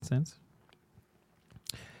nonsense.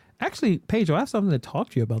 Actually, Pedro, I have something to talk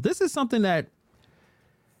to you about. This is something that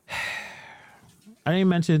I didn't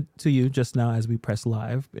mention to you just now as we press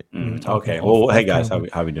live. Okay. Well, hey guys, how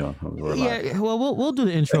we doing? Well, we'll do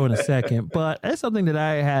the intro in a second, but it's something that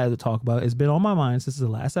I had to talk about. It's been on my mind since the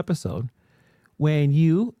last episode. When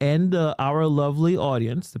you and our lovely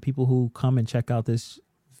audience, the people who come and check out this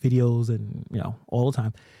videos and all the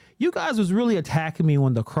time, you guys was really attacking me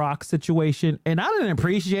on the Crocs situation, and I didn't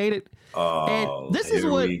appreciate it. And this is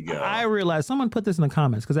what I realized. Someone put this in the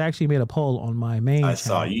comments because I actually made a poll on my main channel. I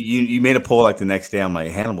saw you made a poll like the next day. I'm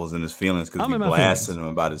like, Hannibal's in his feelings because we blasted him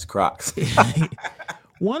about his Crocs.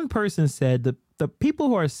 One person said the people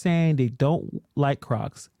who are saying they don't like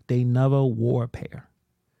Crocs, they never wore a pair.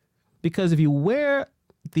 Because if you wear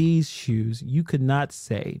these shoes, you could not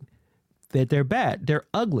say that they're bad. They're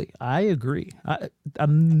ugly. I agree. I've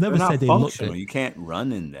never said they look good. You can't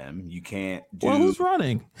run in them. You can't do... Well, who's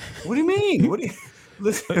running? What do you mean?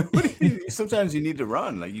 Listen, sometimes you need to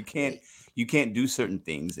run. Like you can't do certain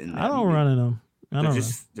things in them. I don't run in them.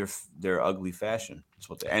 They're ugly fashion. That's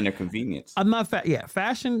what and they're convenience. I'm not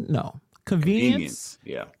fashion, no. Convenience,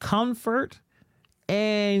 yeah. Comfort.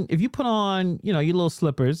 And if you put on, your little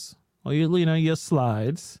slippers or your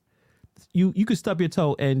slides, you could stub your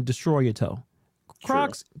toe and destroy your toe.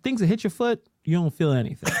 Crocs, things that hit your foot, you don't feel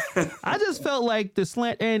anything. I just felt like the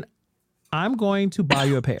slant, and I'm going to buy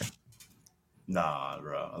you a pair. Nah,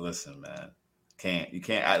 bro. Listen, man. You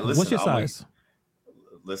can't. Listen, what's your size?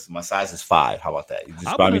 Listen, my size is 5. How about that? You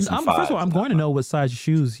just buy me some 5s. First of all, I'm going to know what size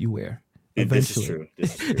shoes you wear. Eventually.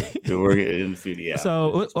 This is true. We're in the future. Yeah.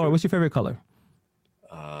 So, what's your favorite color?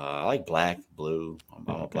 I like black, blue. I'm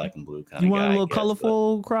a black and blue kind of guy. You want a little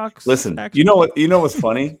colorful Crocs? Listen, you know what's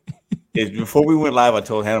funny? Is before we went live, I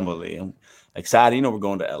told Hannibal, I'm excited. We're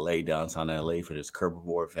going to LA, downtown LA for this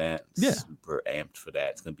Curveball event. Yeah. Super amped for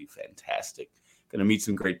that. It's going to be fantastic. Going to meet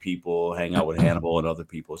some great people, hang out with Hannibal and other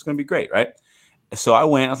people. It's going to be great, right? So I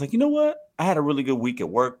went. I was like, you know what? I had a really good week at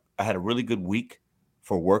work. I had a really good week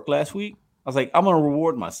for work last week. I was like, I'm going to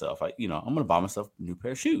reward myself. I'm going to buy myself a new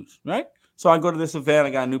pair of shoes, right? So I go to this event. I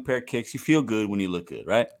got a new pair of kicks. You feel good when you look good,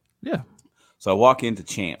 right? Yeah. So I walk into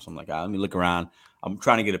Champs. I'm like, let me look around. I'm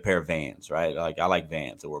trying to get a pair of Vans, right? I like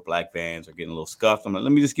Vans. They were black Vans. They're getting a little scuffed. I'm like,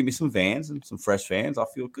 let me just give me some Vans and some fresh Vans. I'll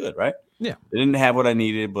feel good, right? Yeah. They didn't have what I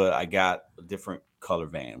needed, but I got a different color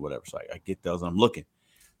Van, whatever. So I get those. And I'm looking.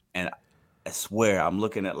 And I swear I'm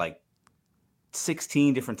looking at like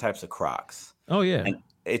 16 different types of Crocs. Oh, yeah. And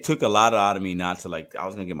it took a lot out of me not to I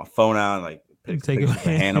was going to get my phone out and take it to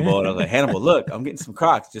Hannibal. And I was like, Hannibal, look, I'm getting some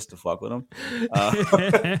Crocs just to fuck with them.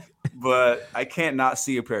 But I can't not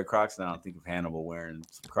see a pair of Crocs now and think of Hannibal wearing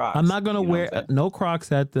some Crocs. I'm not going to wear no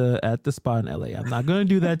Crocs at the spot in LA. I'm not going to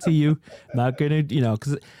do that to you. Not going to,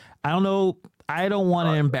 because I don't know. I don't want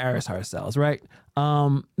to embarrass ourselves, right?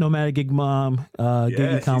 No matter Gig Mom,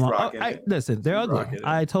 Giggy Kama. Listen, they're ugly.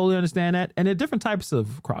 I totally understand that. And there are different types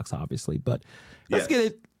of Crocs, obviously. But let's get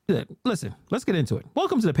it. Listen, let's get into it.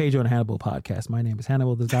 Welcome to the Pedro and Hannibal Podcast. My name is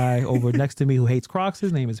Hannibal. The guy over next to me who hates Crocs,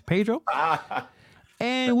 his name is Pedro.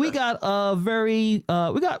 And we got a very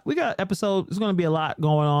we got episode. There's going to be a lot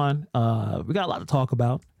going on. We got a lot to talk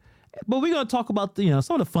about, but we're going to talk about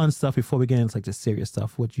some of the fun stuff before we get into the serious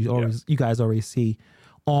stuff, which you guys already see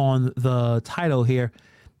on the title here.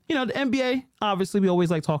 The NBA. Obviously, we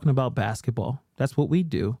always like talking about basketball. That's what we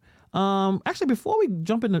do. Actually, before we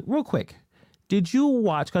jump into real quick. Did you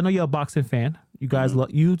watch? 'Cause I know you're a boxing fan. You guys love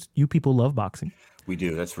you people love boxing. We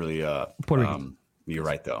do. That's really Puerto Rican. You're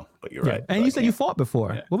right though, but you're right. And you said you fought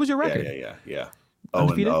before. Yeah. What was your record? Yeah.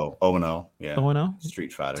 0-0. Yeah. 0-0.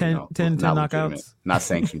 Street fighter. 10 knockouts. Not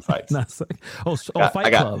sanctioned fights.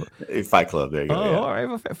 Fight Club. Fight Club. There you go. Oh, yeah. All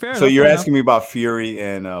right. Fair enough. So you're asking me about Fury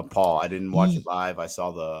and Paul. I didn't watch it live. I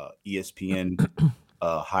saw the ESPN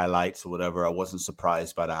highlights or whatever. I wasn't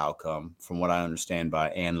surprised by the outcome. From what I understand by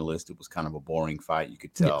analysts, it was kind of a boring fight. You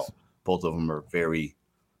could tell both of them are very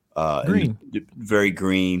green. Very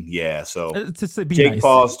green. Yeah. So Jake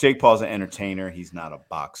Paul's an entertainer. He's not a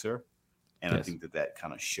boxer. And I think that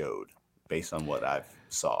kind of showed based on what I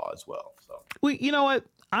saw as well. So you know what?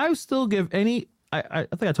 I still give I think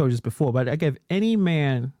I told you this before, but I give any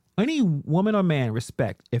woman or man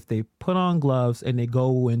respect if they put on gloves and they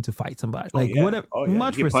go in to fight somebody. Whatever.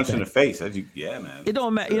 Much you get respect. Punched in the face. Man. It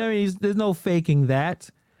don't matter. There's no faking that.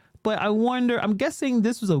 But I wonder. I'm guessing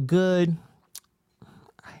this was a good.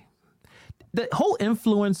 The whole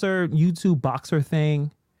influencer YouTube boxer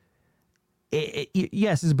thing.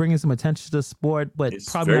 Yes, it's bringing some attention to the sport, but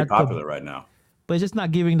it's probably very not popular right now. But it's just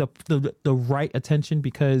not giving the right attention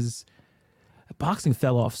because boxing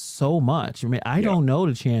fell off so much. I mean, I don't know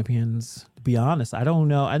the champions. to be honest, I don't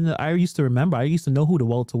know. I used to know who the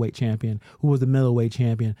welterweight champion, who was the middleweight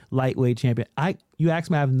champion, lightweight champion. You asked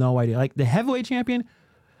me, I have no idea. Like the heavyweight champion.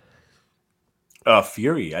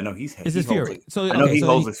 Fury. I know he's Fury. I know he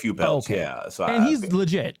holds a few belts. Okay. Yeah. So he's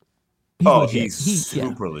legit. He's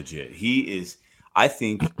super legit. He is. I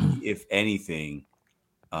think if anything,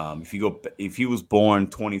 if he was born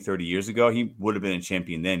 20, 30 years ago, he would have been a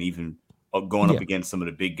champion then, even going up against some of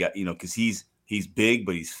the big guys, because he's big,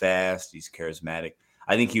 but he's fast. He's charismatic.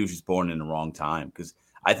 I think he was just born in the wrong time, because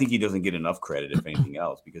I think he doesn't get enough credit, if anything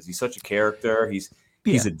else, because he's such a character. He's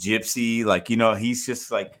a gypsy. Like, he's just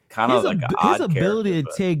like kind of like an odd character. His ability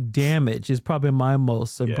to take damage is probably my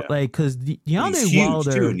most, like, because Deontay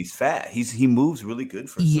Wilder, too, and he's fat. He moves really good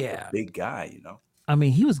for a big guy, I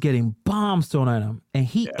mean, he was getting bombs thrown at him, and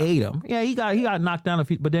he ate him. Yeah, he got knocked down a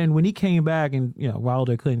few, but then when he came back, and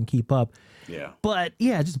Wilder couldn't keep up. Yeah. But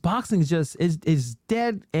just boxing is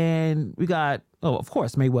dead, and we got of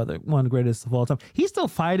course Mayweather, one of the greatest of all time. He's still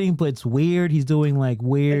fighting, but it's weird. He's doing like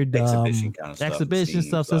weird exhibition kind of exhibition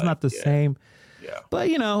stuff, so it's not the same. Yeah. But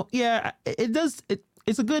it does.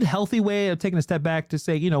 It's a good, healthy way of taking a step back to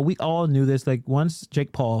say, we all knew this. Like once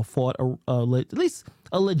Jake Paul fought at least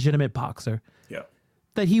a legitimate boxer.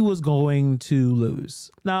 That he was going to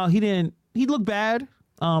lose. Now he didn't. He looked bad.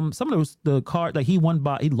 Some of the card, like he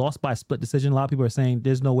lost by a split decision. A lot of people are saying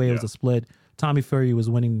there's no way it was a split. Tommy Fury was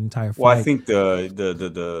winning the entire fight. Well, I think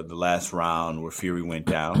the last round where Fury went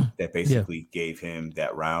down, that basically gave him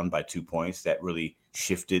that round by 2 points. That really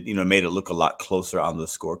shifted. Made it look a lot closer on the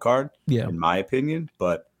scorecard. Yeah, in my opinion.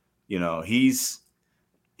 But he's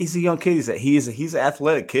a young kid. He's an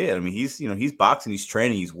athletic kid. I mean, he's boxing. He's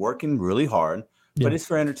training. He's working really hard. But it's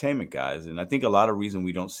for entertainment, guys. And I think a lot of reason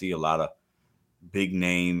we don't see a lot of big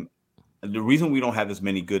name, the reason we don't have as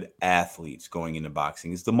many good athletes going into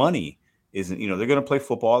boxing is the money isn't, they're going to play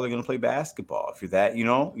football. They're going to play basketball. If you're that, you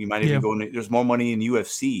might even go in, there's more money in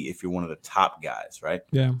UFC if you're one of the top guys. Right.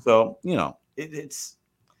 Yeah. So, it's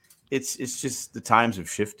just the times of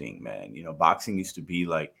shifting, man. Boxing used to be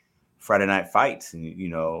like Friday Night Fights and,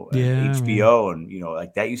 and HBO and,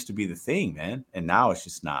 like that used to be the thing, man. And now it's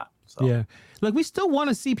just not. So. Yeah. Like we still want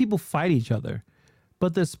to see people fight each other,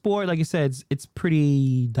 but the sport, like you said, it's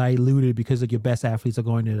pretty diluted because like your best athletes are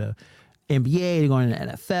going to the NBA, they're going to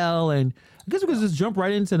the NFL, and I guess we could just jump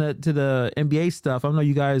right into the NBA stuff. I know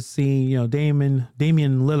you guys seen, Damian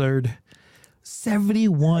Lillard,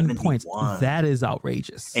 71 points. That is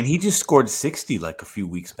outrageous, and he just scored 60 like a few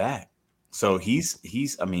weeks back. So he's.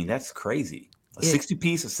 I mean, that's crazy. A 60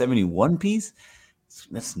 piece, a 71 piece.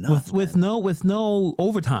 That's nuts. With no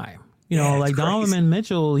overtime. Like Donovan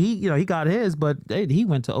Mitchell, he got his, but he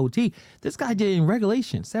went to OT. This guy did in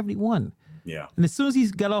regulation, 71. Yeah. And as soon as he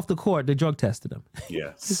got off the court, they drug tested him. Yeah.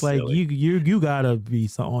 It's like you gotta be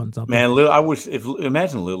on something. Man,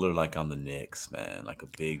 imagine Lillard like on the Knicks, man, like a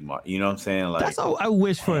big you know what I'm saying? Like that's all I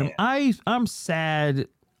wish for him. I'm sad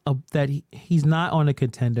that he's not on a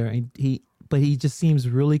contender, and but he just seems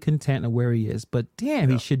really content of where he is. But damn,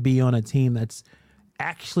 he should be on a team that's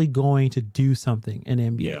actually going to do something in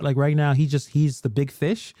NBA. Yeah. Like right now, he's the big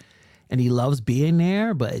fish, and he loves being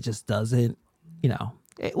there, but it just doesn't.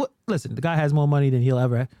 Listen, the guy has more money than he'll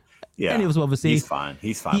ever. Yeah, any of us will ever see. He's fine,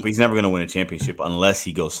 but he's never going to win a championship unless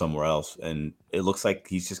he goes somewhere else. And it looks like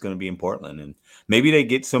he's just going to be in Portland, and maybe they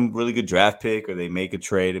get some really good draft pick or they make a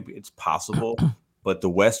trade. It's possible, but the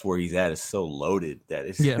West where he's at is so loaded that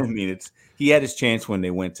it's. Yeah. I mean, he had his chance when they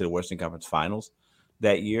went to the Western Conference Finals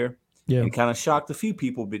that year. Yeah. And kind of shocked a few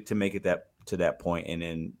people to make it to that point, and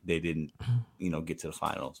then they didn't, get to the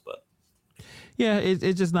finals. But yeah,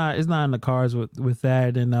 it's just not in the cards with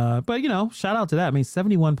that. And but shout out to that. I mean,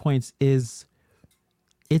 71 points is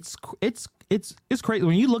it's crazy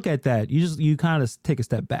when you look at that. You kind of take a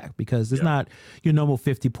step back because it's not your normal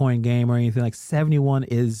 50-point game or anything. Like 71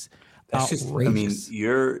 is outrageous.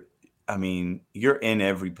 You're in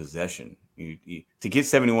every possession. To get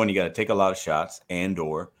 71, you got to take a lot of shots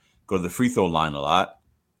and/or go to the free throw line a lot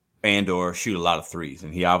and/or shoot a lot of threes.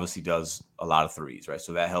 And he obviously does a lot of threes, right?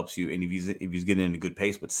 So that helps you. And if he's getting in a good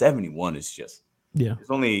pace, but 71 is just, there's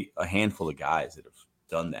only a handful of guys that have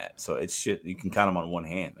done that. So it's shit. You can count them on one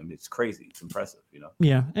hand. I mean, it's crazy. It's impressive,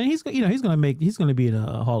 Yeah. And he's going to be in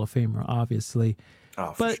a Hall of Famer, obviously.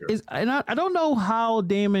 Oh, but for sure. I don't know how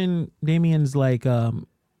Damian's like, not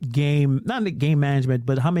the game management,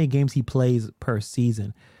 but how many games he plays per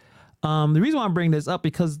season. The reason why I'm bringing this up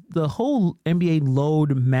because the whole NBA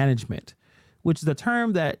load management, which is a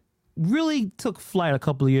term that really took flight a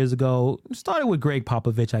couple of years ago, started with Greg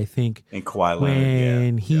Popovich, I think. And Kawhi Leonard,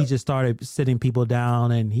 when he just started sitting people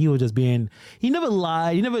down, and he was just he never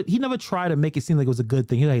lied. He never tried to make it seem like it was a good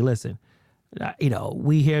thing. He's like, listen,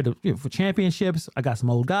 We here for championships. I got some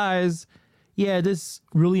old guys. Yeah, this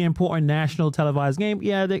really important national televised game.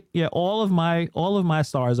 Yeah, all of my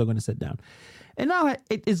stars are going to sit down. And now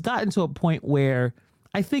it's gotten to a point where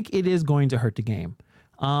I think it is going to hurt the game.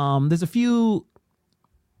 There's a few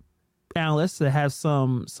analysts that have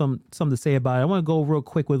some to say about it. I want to go real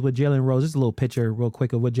quick with what Jalen Rose. Just a little picture real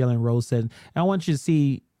quick of what Jalen Rose said. And I want you to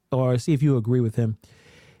see if you agree with him.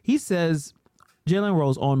 He says Jalen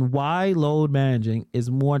Rose on why load managing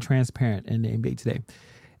is more transparent in the NBA today.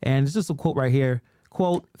 And it's just a quote right here.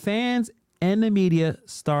 Quote, fans and the media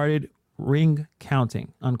started ring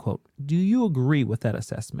counting, unquote. Do you agree with that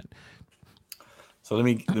assessment? So let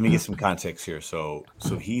me get some context here. So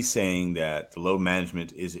he's saying that the load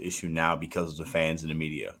management is an issue now because of the fans and the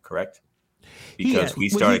media, correct? Because we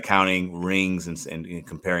started counting rings and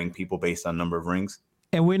comparing people based on number of rings.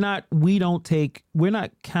 And we're not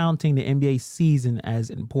counting the NBA season as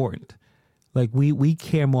important. Like we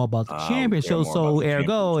care more about the championship. So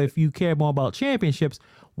ergo, if you care more about championships,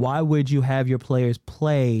 why would you have your players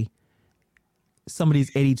play some of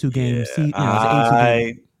these 82 games?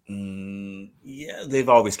 Yeah, they've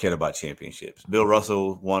always cared about championships. Bill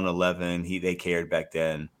Russell won 11. They cared back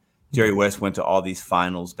then. Jerry West went to all these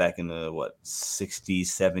finals back in the 60s,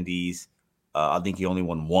 70s. I think he only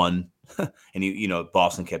won one, and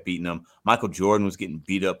Boston kept beating him. Michael Jordan was getting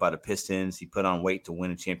beat up by the Pistons. He put on weight to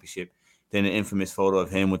win a championship. Then an infamous photo of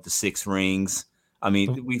him with the 6 rings. I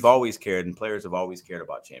mean, we've always cared, and players have always cared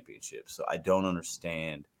about championships. So I don't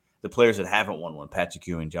understand the players that haven't won one. Patrick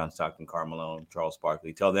Ewing, John Stockton, Karl Malone, Charles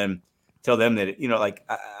Barkley. Tell them that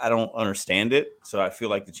I don't understand it. So I feel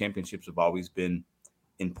like the championships have always been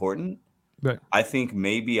important. Right. I think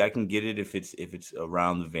maybe I can get it if it's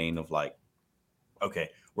around the vein of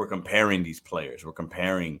okay, we're comparing these players. We're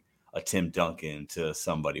comparing a Tim Duncan to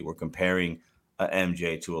somebody. We're comparing a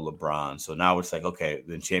MJ to a LeBron. So now it's okay,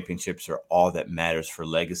 then championships are all that matters for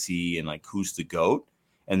legacy and who's the GOAT.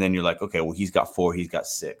 And then you're okay, well, he's got 4, he's got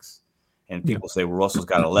 6. And people say, well, Russell's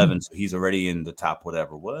got 11, so he's already in the top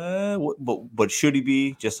whatever. What? But should he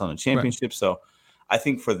be just on a championship? Right. So I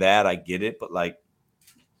think for that, I get it. But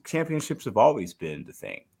championships have always been the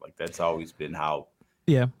thing. That's always been how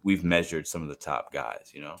we've measured some of the top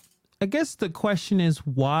guys, I guess the question is,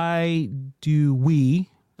 why do we,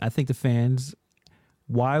 I think the fans,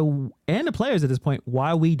 and the players at this point,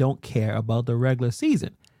 why we don't care about the regular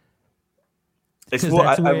season? Because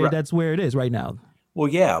that's where it is right now. Well,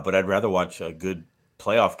 yeah, but I'd rather watch a good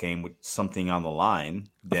playoff game with something on the line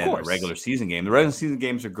than a regular season game. The regular season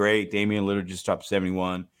games are great. Damian Lillard just dropped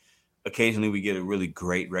 71. Occasionally we get a really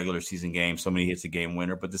great regular season game. Somebody hits a game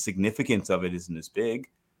winner, but the significance of it isn't as big,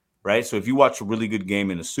 right? So if you watch a really good game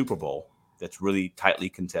in a Super Bowl that's really tightly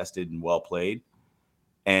contested and well played,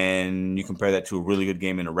 and you compare that to a really good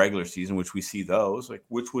game in a regular season, which we see those,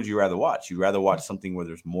 which would you rather watch? You'd rather watch something where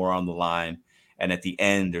there's more on the line, and at the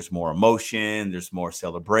end, there's more emotion, there's more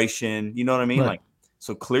celebration. You know what I mean? Right.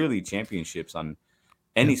 So clearly championships on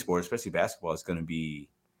any sport, especially basketball, is going to be,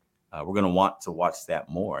 we're going to want to watch that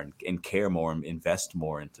more and care more and invest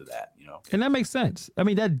more into that, And that makes sense. I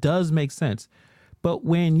mean, that does make sense. But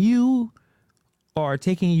when you are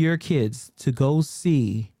taking your kids to go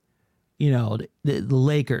see, the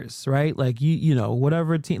Lakers, right?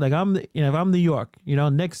 Whatever team, if I'm New York,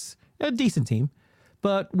 Knicks, a decent team.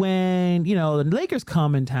 But when, the Lakers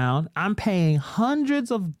come in town, I'm paying hundreds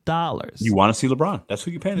of dollars. You want to see LeBron. That's who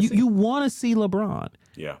you're paying to see. You want to see LeBron.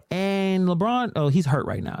 Yeah. And LeBron, he's hurt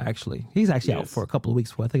right now, actually. He's actually out for a couple of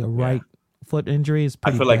weeks for, I think, a right foot injury is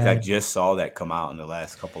pretty bad. I feel like I just saw that come out in the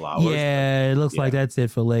last couple hours. Yeah, it looks like that's it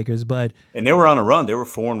for Lakers. And they were on a run. They were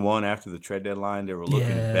 4-1 after the trade deadline. They were looking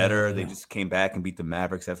better. They just came back and beat the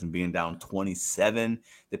Mavericks after being down 27.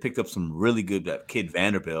 They picked up some really good kid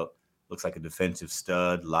Vanderbilt. Looks like a defensive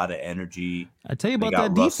stud, a lot of energy. I tell you about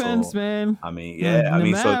that defense, man. I mean,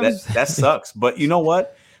 so that sucks. But you know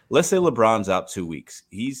what? Let's say LeBron's out 2 weeks.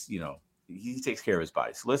 He's, he takes care of his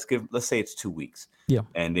body. So let's say it's 2 weeks. Yeah.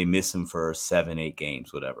 And they miss him for 7-8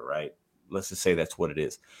 games, whatever, right? Let's just say that's what it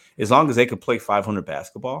is. As long as they can play 500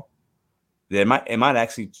 basketball, it might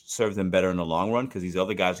actually serve them better in the long run because these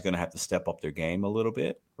other guys are going to have to step up their game a little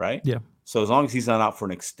bit, right? Yeah. So as long as he's not out for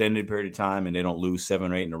an extended period of time and they don't lose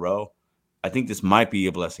 7 or 8 in a row, I think this might be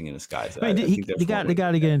a blessing in disguise. They got to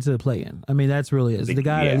get into the play-in. I mean, that's really it. They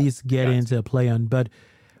got to at least get into a play-in. But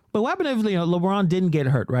what happened if LeBron didn't get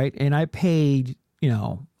hurt, right? And I paid, I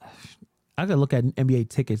got to look at NBA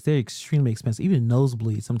tickets. They're extremely expensive. Even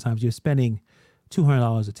nosebleeds, sometimes you're spending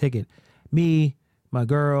 $200 a ticket. Me, my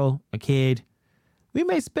girl, a kid, we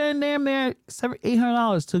may spend damn near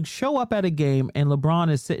 $700-800 to show up at a game and LeBron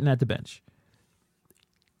is sitting at the bench.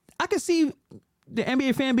 I can see the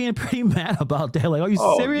NBA fan being pretty mad about that. Like, are you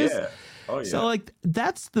serious? Yeah. Oh, yeah. So, like,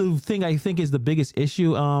 that's the thing I think is the biggest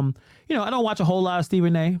issue. I don't watch a whole lot of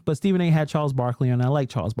Stephen A., but Stephen A. had Charles Barkley, and I like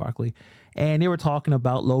Charles Barkley. And they were talking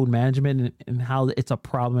about load management and how it's a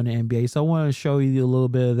problem in the NBA. So I want to show you a little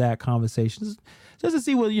bit of that conversation, just to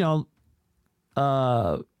see what,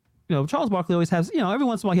 Charles Barkley always has, every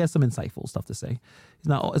once in a while he has some insightful stuff to say. It's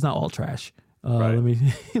not all trash. Right.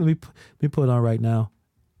 Let me put it on right now.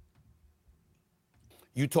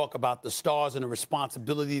 You talk about the stars and the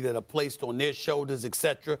responsibility that are placed on their shoulders,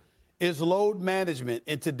 etc. Is load management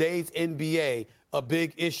in today's NBA a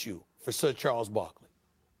big issue for Sir Charles Barkley?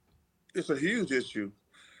 It's a huge issue.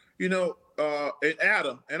 And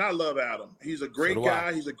Adam, and I love Adam. He's a great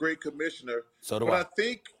guy. He's a great commissioner. But I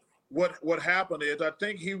think what happened is I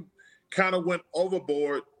think he kind of went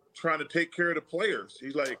overboard trying to take care of the players.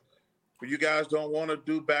 He's like, well, you guys don't want to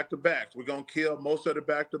do back-to-backs. We're going to kill most of the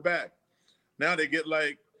back-to-back. Now they get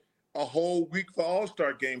like a whole week for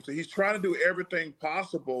All-Star games. So he's trying to do everything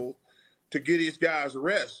possible to get these guys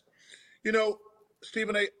rest.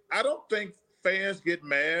 Stephen A., I don't think fans get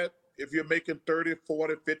mad if you're making $30,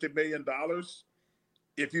 $40, $50 million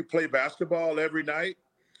if you play basketball every night.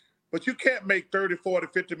 But you can't make $30,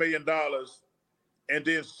 $40, $50 million and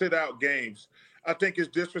then sit out games. I think it's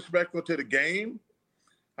disrespectful to the game.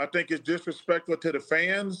 I think it's disrespectful to the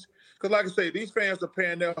fans. Because like I say, these fans are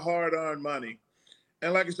paying their hard-earned money.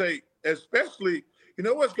 And like I say, especially,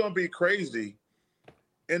 what's going to be crazy?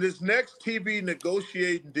 In this next TV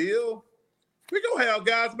negotiating deal, we're going to have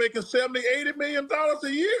guys making $70, $80 million a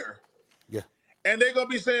year. Yeah. And they're going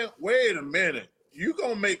to be saying, wait a minute, you're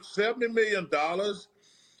going to make $70 million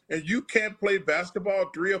and you can't play basketball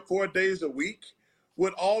 3 or 4 days a week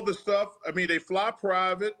with all the stuff. I mean, they fly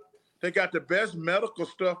private. They got the best medical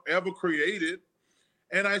stuff ever created.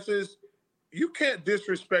 And I says, you can't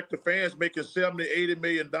disrespect the fans making $70, $80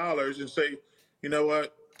 million and say, you know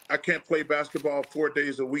what, I can't play basketball 4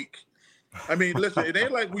 days a week. I mean, listen, it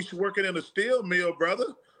ain't like we should working in a steel mill, brother.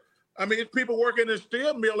 I mean, it's people working in a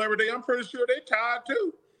steel mill every day. I'm pretty sure they tired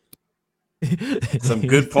too. Some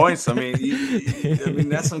good points. I mean,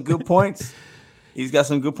 that's some good points. He's got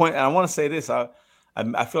some good points. And I want to say this. I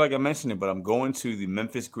feel like I mentioned it, but I'm going to the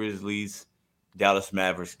Memphis Grizzlies Dallas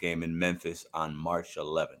Mavericks game in Memphis on March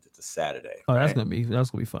 11th. It's a Saturday. Oh, right? that's gonna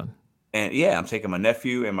be fun. And yeah, I'm taking my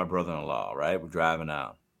nephew and my brother-in-law. Right, we're driving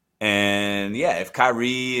out. And yeah, if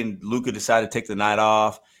Kyrie and Luka decide to take the night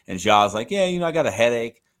off, and Ja's like, yeah, I got a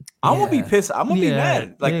headache, I'm gonna be pissed. I'm gonna be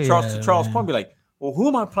mad. Like Charles Point, be like, well, who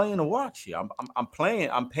am I playing to watch here? I'm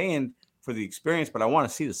paying for the experience, but I want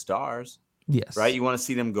to see the stars. Yes. Right. You want to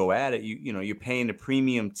see them go at it. You're paying the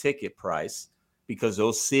premium ticket price because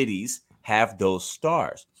those cities have those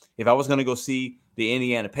stars. If I was going to go see the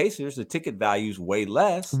Indiana Pacers, the ticket value is way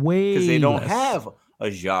less because they don't have a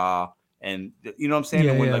Ja. And you know what I'm saying?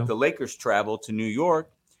 And when like the Lakers travel to New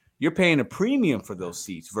York, you're paying a premium for those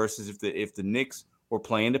seats versus if the Knicks were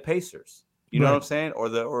playing the Pacers. You know what I'm saying?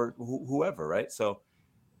 Or whoever, right? So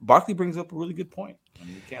Barkley brings up a really good point. I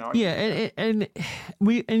mean, you can't argue. Yeah,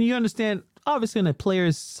 and you understand obviously on the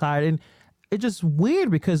players' side, and it's just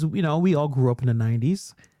weird because we all grew up in the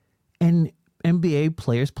 90s, and NBA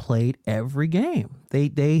players played every game. They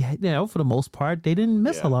for the most part they didn't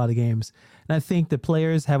miss a lot of games, and I think the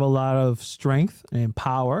players have a lot of strength and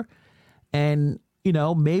power, and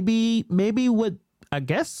maybe what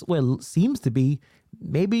seems to be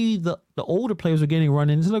maybe the older players are getting run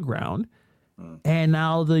into the ground. And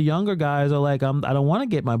now the younger guys are like, I don't want to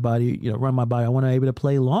get my body, run my body. I want to be able to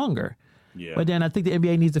play longer. Yeah. But then I think the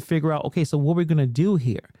NBA needs to figure out, okay, so what we're going to do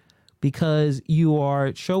here, because you are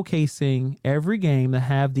showcasing every game to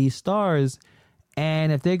have these stars.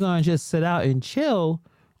 And if they're going to just sit out and chill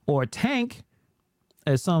or tank,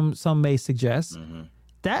 as some may suggest,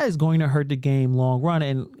 that is going to hurt the game long run.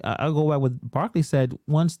 And I'll go back with what Barkley said.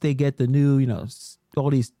 Once they get the new,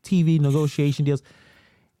 all these TV negotiation deals,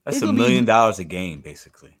 that's $1 million a game,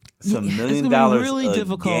 basically. It's $1 million. It's gonna be really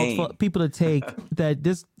difficult for people to take that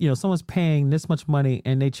this, someone's paying this much money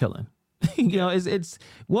and they chilling. It's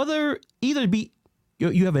whether either be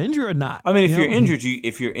you have an injury or not. I mean, if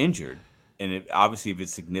you're injured, and obviously if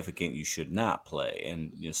it's significant, you should not play.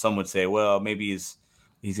 And some would say, well, maybe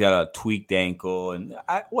he's got a tweaked ankle and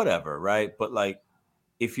whatever, right? But like,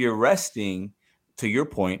 if you're resting, to your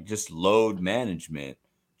point, just load management.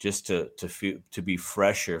 Just to be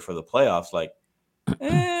fresher for the playoffs, like,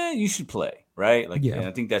 you should play, right? Like, and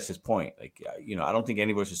I think that's his point. Like, I don't think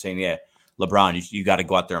anybody's just saying, yeah, LeBron, you got to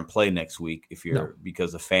go out there and play next week if you're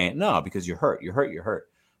because the fan. No, because you're hurt.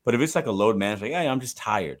 But if it's like a load management, like, hey, I'm just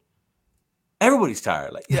tired. Everybody's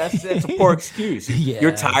tired. Like, yeah, that's a poor excuse. Yeah.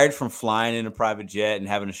 You're tired from flying in a private jet and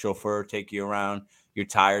having a chauffeur take you around. You're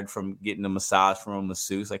tired from getting a massage from a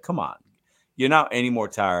masseuse. Like, come on. You're not any more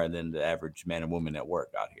tired than the average man and woman at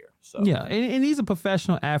work out here. So yeah, and these are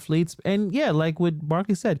professional athletes. And yeah, like what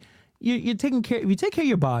Barkley said, you're taking care. If you take care of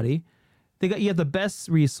your body, you have the best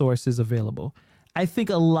resources available. I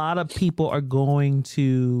think a lot of people are going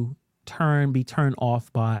to be turned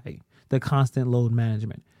off by the constant load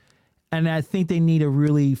management. And I think they need to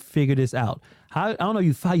really figure this out. I don't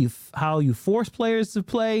know how you force players to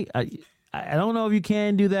play. I don't know if you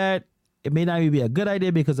can do that. It may not even be a good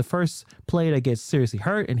idea because the first player that gets seriously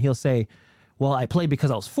hurt and he'll say, well, I played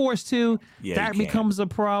because I was forced to. Yeah, that becomes a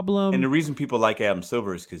problem. And the reason people like Adam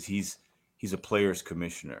Silver is because he's a player's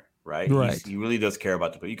commissioner, right? He really does care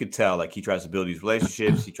about the player. You could tell, like, he tries to build these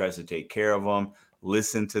relationships. He tries to take care of them,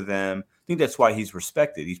 listen to them. I think that's why he's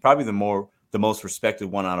respected. He's probably the most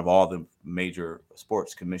respected one out of all the major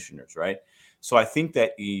sports commissioners, right? So I think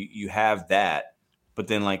that you have that, but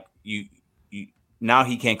then like you now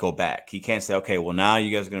he can't go back. He can't say, okay, well now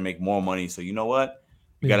you guys are going to make more money. So you know what?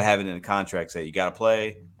 You got to have it in the contract. Say you got to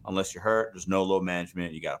play unless you're hurt. There's no load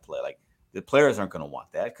management. You got to play. Like the players aren't going to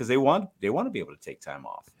want that because they want to be able to take time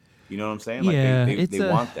off. You know what I'm saying? Like they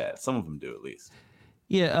want that. Some of them do at least.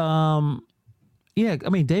 Yeah. Yeah. I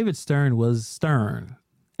mean, David Stern was stern.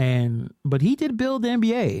 But he did build the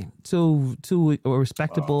NBA to a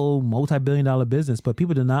respectable multi-billion-dollar business. But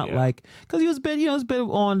people did not like because he was a bit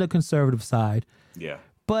on the conservative side. Yeah.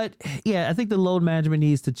 But yeah, I think the load management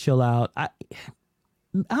needs to chill out. I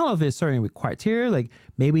don't know if there's certain criteria. Like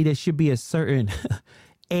maybe there should be a certain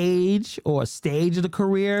age or stage of the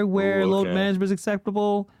career where load management is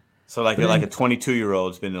acceptable. So like a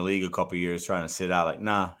 22-year-old's been in the league a couple of years trying to sit out. Like,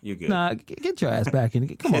 nah, you're good. Nah, get your ass back in.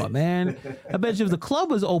 Come on, man. I bet you if the club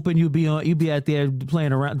was open, you'd be out there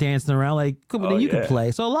playing around, dancing around. Like, then you can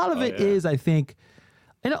play. So a lot of it is, I think,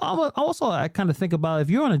 and also I kind of think about if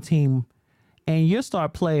you're on a team and your star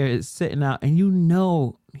player is sitting out and you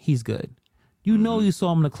know he's good. You know you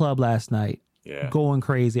saw him in the club last night. Yeah. Going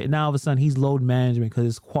crazy. And now all of a sudden he's load management because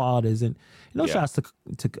his quad isn't. Shots to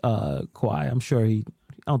Kawhi. I'm sure I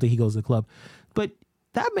don't think he goes to the club. But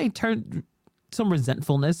that may turn some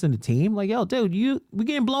resentfulness in the team. Like, yo, dude, we're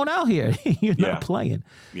getting blown out here. You're not playing.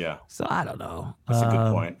 Yeah. So I don't know. That's a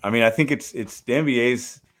good point. I mean, I think it's the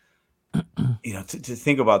NBA's, to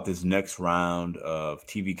think about this next round of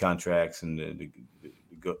TV contracts and the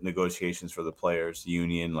negotiations for the players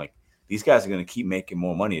union, like these guys are going to keep making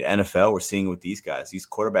more money. The NFL, we're seeing with these guys, these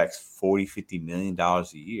quarterbacks, $40-50 million a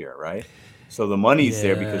year, right? So the money's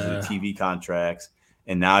there because of the TV contracts.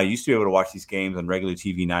 And now you used to be able to watch these games on regular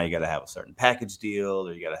TV. Now you got to have a certain package deal,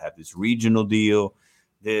 or you got to have this regional deal,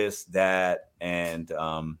 this, that. And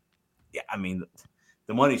I mean,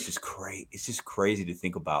 the money's just crazy. It's just crazy to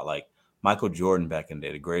think about. Like Michael Jordan back in the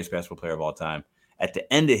day, the greatest basketball player of all time. At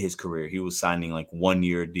the end of his career, he was signing like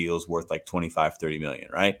 1-year deals worth like $25-30 million,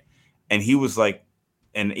 right? And he was like,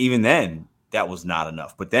 and even then, that was not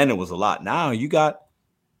enough. But then it was a lot. Now you got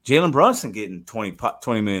Jalen Brunson getting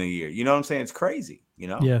 $20 million a year. You know what I'm saying? It's crazy.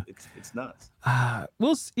 Yeah, it's nuts. And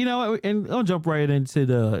I'll jump right into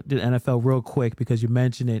the NFL real quick because you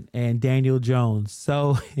mentioned it, and Daniel Jones.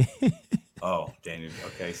 So, Daniel.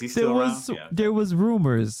 Okay, is he still around? Yeah. There was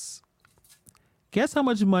rumors. Guess how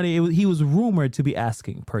much money he was rumored to be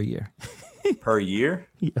asking per year? Per year?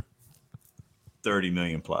 Yeah, $30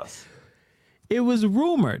 million plus. It was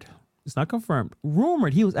rumored. It's not confirmed.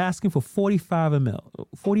 Rumored he was asking for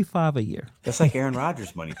 $45 a year. That's like Aaron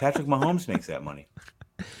Rodgers' money. Patrick Mahomes makes that money.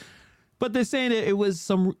 But they're saying that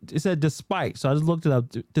it said despite. So I just looked it up.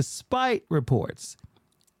 Despite reports,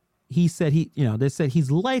 they said he's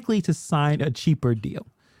likely to sign a cheaper deal.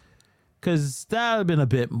 Because that would have been a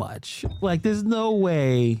bit much. Like, there's no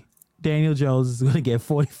way Daniel Jones is going to get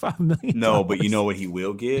 $45 million. No, but you know what he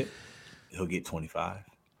will get? He'll get 25.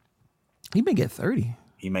 He may get 30.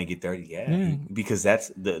 He might get 30, because that's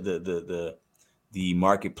the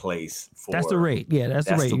marketplace for. That's the rate. Yeah, that's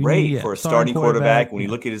the rate. The rate for a starting quarterback. When you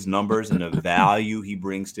look at his numbers and the value he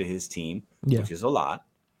brings to his team, which is a lot.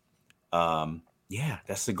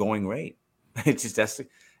 That's the going rate. It's just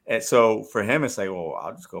so for him, it's like, well,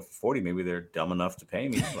 I'll just go for 40. Maybe they're dumb enough to pay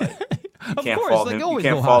me. Like, you can't fault him. You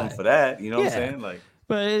can't fault him for that. You know what I'm saying? Like.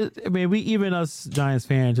 But even us Giants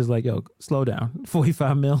fans, just like, yo, slow down.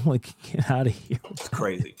 45 mil, like, get out of here. It's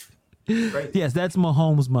crazy. Yes, that's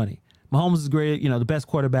Mahomes' money. Mahomes is great, the best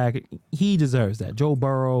quarterback. He deserves that. Joe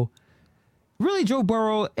Burrow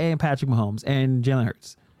and Patrick Mahomes and Jalen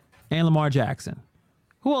Hurts and Lamar Jackson.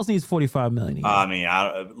 Who else needs $45 million a year? I mean,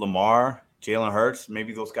 Lamar, Jalen Hurts,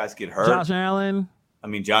 maybe those guys get hurt. Josh Allen. I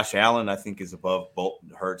mean, Josh Allen, I think, is above both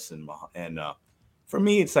Hurts and for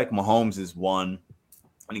me, it's like Mahomes is one.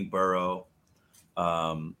 I think Burrow,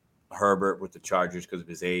 Herbert with the Chargers because of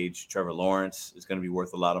his age. Trevor Lawrence is going to be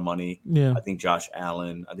worth a lot of money. Yeah. I think Josh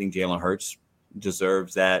Allen. I think Jalen Hurts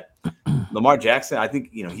deserves that. Lamar Jackson, I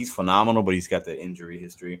think, he's phenomenal, but he's got the injury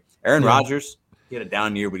history. Aaron Rodgers, he had a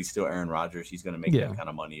down year, but he's still Aaron Rodgers. He's going to make that kind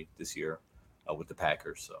of money this year with the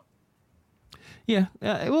Packers. So. Yeah,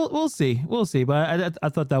 we'll see. We'll see. But I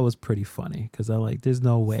thought that was pretty funny because I'm like, there's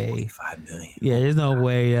no way. $45 million. Yeah, there's no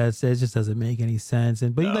way. It just doesn't make any sense.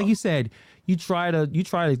 But like you said, you try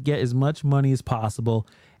to get as much money as possible.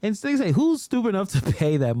 And they say, who's stupid enough to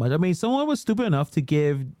pay that much? I mean, someone was stupid enough to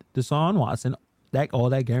give Deshaun Watson all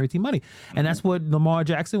that guaranteed money, and that's what Lamar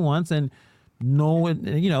Jackson wants. And no one,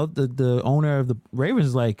 the owner of the Ravens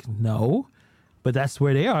is like, no, but that's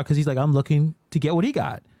where they are because he's like, I'm looking to get what he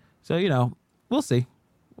got. So we'll see.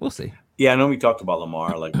 Yeah, I know we talked about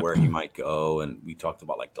Lamar, like where he might go, and we talked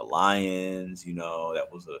about like the Lions. That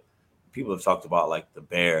was people have talked about like the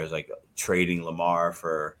Bears, like trading Lamar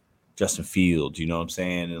for Justin Fields. You know what I'm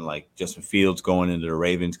saying? And like Justin Fields going into the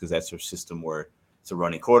Ravens because that's their system where it's a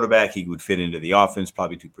running quarterback. He would fit into the offense,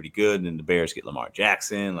 probably do pretty good. And then the Bears get Lamar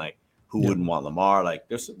Jackson. Like who wouldn't want Lamar? Like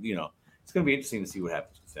there's, it's going to be interesting to see what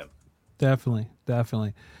happens with him.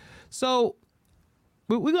 Definitely. So.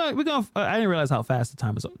 We're gonna. I didn't realize how fast the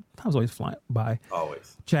time's always flying by.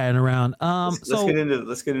 Always chatting around. Let's get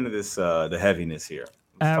into this the heaviness here.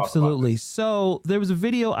 Absolutely. So there was a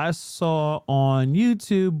video I saw on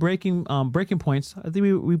YouTube breaking points. I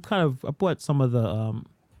think we kind of put some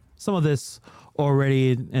of this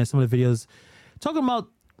already in some of the videos talking about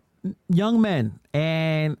young men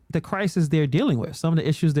and the crisis they're dealing with, some of the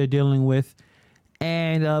issues they're dealing with.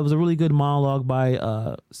 And it was a really good monologue by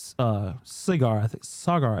Cigar. I think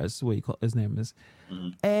Sagar is what his name is.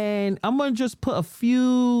 Mm-hmm. And I'm gonna just put a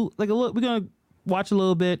few, we're gonna watch a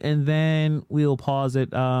little bit and then we'll pause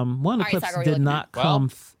it. One of the clips Sagar, did not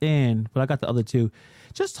come in, but I got the other two.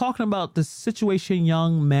 Just talking about the situation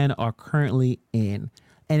young men are currently in,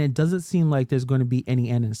 and it doesn't seem like there's going to be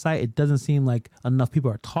any end in sight. It doesn't seem like enough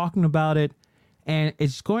people are talking about it, and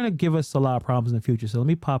it's going to give us a lot of problems in the future. So let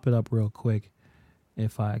me pop it up real quick,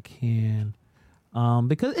 if I can,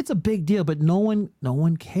 because it's a big deal, but no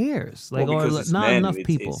one cares. Like, or not enough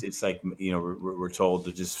people. It's like we're told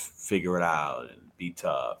to just figure it out and be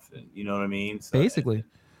tough, and you know what I mean. So, basically,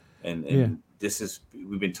 and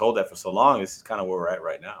we've been told that for so long. This is kind of where we're at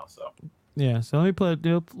right now. So yeah. So let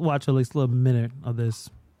me watch at least a little minute of this.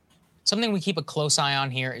 Something we keep a close eye on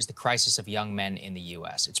here is the crisis of young men in the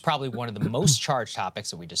U.S. It's probably one of the most charged topics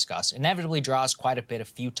that we discuss, inevitably draws quite a bit of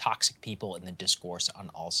few toxic people in the discourse on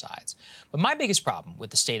all sides. But my biggest problem with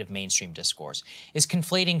the state of mainstream discourse is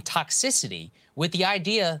conflating toxicity with the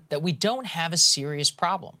idea that we don't have a serious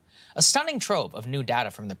problem. A stunning trove of new data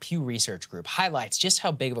from the Pew Research Group highlights just how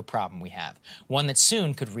big of a problem we have, one that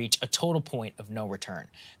soon could reach a total point of no return.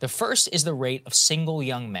 The first is the rate of single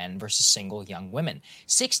young men versus single young women.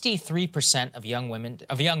 63% of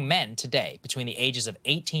young men today between the ages of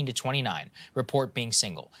 18 to 29 report being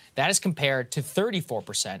single. That is compared to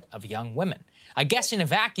 34% of young women. I guess in a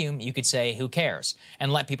vacuum, you could say, who cares,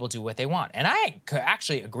 and let people do what they want. And I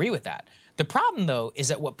actually agree with that. The problem, though, is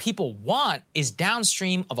that what people want is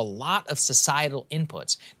downstream of a lot of societal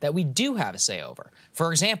inputs that we do have a say over.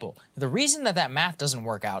 For example, the reason that math doesn't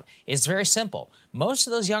work out is very simple. Most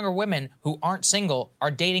of those younger women who aren't single are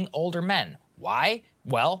dating older men. Why?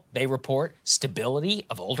 Well, they report stability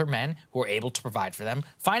of older men who are able to provide for them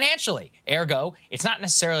financially. Ergo, it's not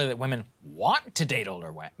necessarily that women want to date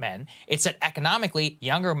older men. It's that economically,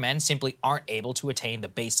 younger men simply aren't able to attain the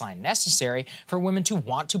baseline necessary for women to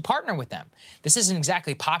want to partner with them. This isn't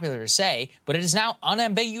exactly popular to say, but it is now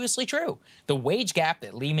unambiguously true. The wage gap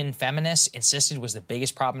that Lehman feminists insisted was the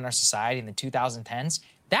biggest problem in our society in the 2010s,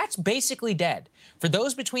 that's basically dead. For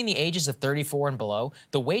those between the ages of 34 and below,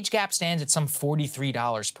 the wage gap stands at some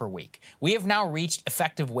 $43 per week. We have now reached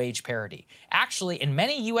effective wage parity. Actually, in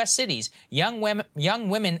many U.S. cities, young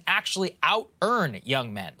women actually out-earn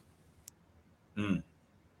young men.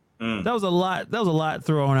 That was a lot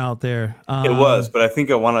thrown out there. It was, but I think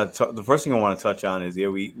the first thing I want to touch on is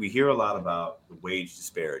we hear a lot about the wage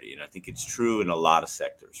disparity, and I think it's true in a lot of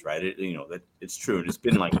sectors, right? That it's true, and it's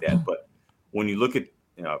been like that. But when you look at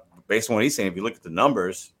based on what he's saying, if you look at the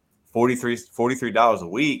numbers, $43 a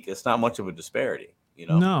week, it's not much of a disparity,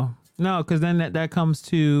 No, because then that comes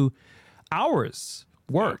to hours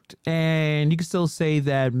worked, and you can still say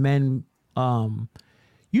that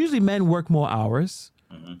usually men work more hours.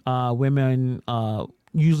 Mm-hmm. Women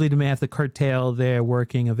usually they may have to curtail their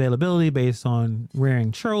working availability based on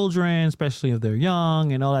rearing children, especially if they're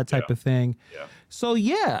young and all that type of thing. Yeah. So,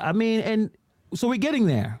 yeah, I mean, and so we're getting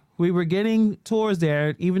there. We were getting towards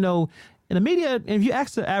there, even though in the media, if you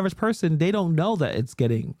ask the average person, they don't know that it's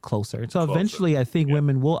getting closer. So eventually, I think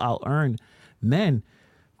women will out-earn men.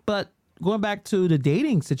 But going back to the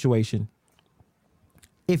dating situation,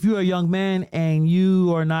 if you're a young man and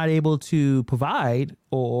you are not able to provide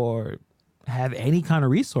or have any kind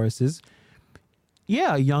of resources,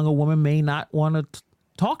 a younger woman may not want to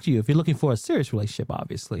talk to you if you're looking for a serious relationship,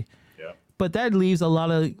 obviously. Yeah. But that leaves a lot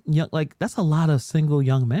of that's a lot of single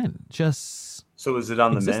young men just. So is it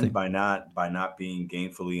on existing. the men by not being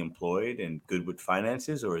gainfully employed and good with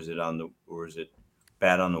finances, or is it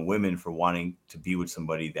bad on the women for wanting to be with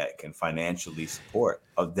somebody that can financially support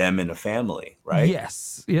of them and a family, right?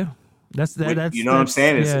 Yes. Yeah. That's what I'm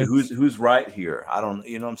saying? It's who's right here? I don't,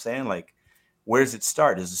 you know what I'm saying? Like, where does it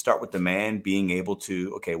start? Does it start with the man being able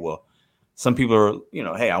to, okay, well, some people are,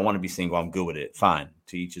 hey, I want to be single. I'm good with it. Fine.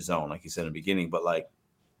 To each his own, like you said in the beginning. But like,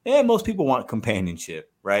 most people want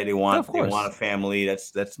companionship, right? They want a family.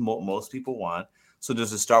 That's most people want. So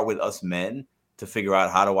does it start with us men to figure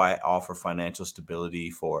out how do I offer financial stability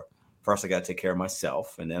first I got to take care of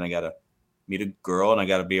myself, and then I got to meet a girl and I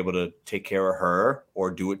got to be able to take care of her or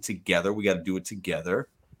do it together. We got to do it together.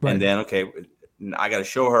 Right. And then, okay, I got to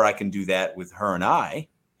show her I can do that with her and I,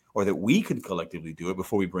 or that we could collectively do it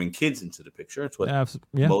before we bring kids into the picture. It's what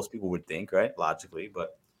most people would think, right? Logically.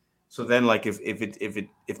 But so then, like,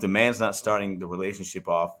 if the man's not starting the relationship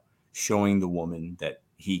off showing the woman that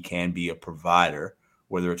he can be a provider,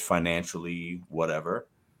 whether it's financially, whatever,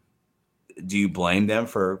 do you blame them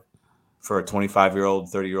for a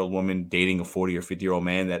 25-year-old, 30-year-old woman dating a 40 or 50-year-old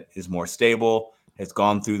man that is more stable, has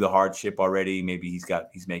gone through the hardship already? Maybe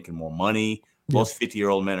he's making more money. Most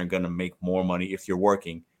 50-year-old men are going to make more money if you're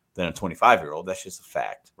working than a 25-year-old. That's just a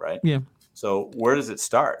fact, right? Yeah. So where does it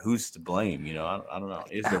start? Who's to blame? I don't know.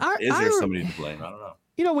 Is there somebody to blame? I don't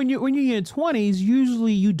know. When you're in your 20s,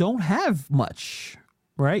 usually you don't have much,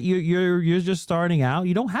 right? You're just starting out.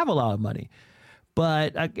 You don't have a lot of money,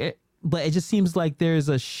 but it just seems like there's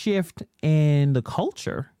a shift in the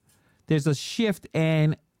culture. There's a shift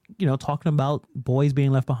in, talking about boys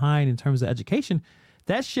being left behind in terms of education.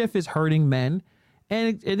 That shift is hurting men,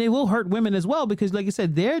 and it will hurt women as well, because, like I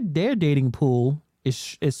said, their dating pool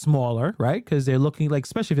is smaller, right? Because they're looking, like,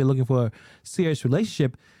 especially if they're looking for a serious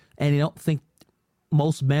relationship, and they don't think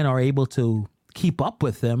most men are able to keep up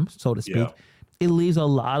with them, so to speak. Yeah. It leaves a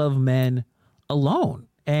lot of men alone.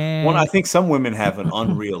 And I think some women have an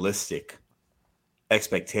unrealistic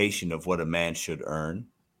expectation of what a man should earn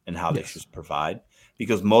and how they should provide.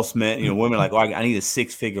 Because most men, women are like, I need a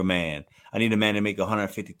 6-figure man. I need a man to make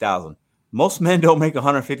 $150,000. Most men don't make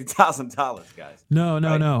 $150,000, guys. No.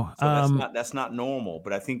 So that's not normal.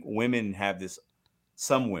 But I think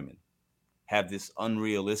some women have this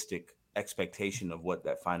unrealistic expectation of what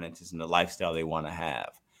that finances and the lifestyle they want to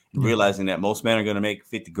have. Realizing that most men are going to make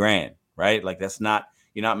 $50,000, right? Like,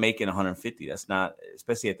 you're not making 150. That's not,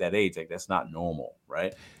 especially at that age, like, that's not normal,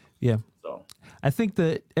 right? Yeah. So I think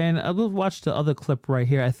and I will watch the other clip right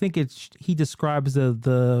here. I think he describes it's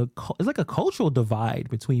like a cultural divide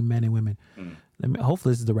between men and women.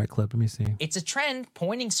 Hopefully this is the right clip. Let me see. It's a trend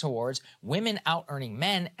pointing towards women out-earning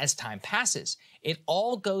men as time passes. It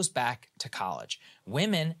all goes back to college.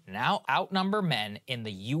 Women now outnumber men in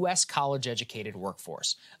the U.S. college-educated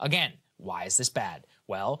workforce. Again, why is this bad?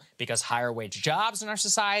 Well, because higher wage jobs in our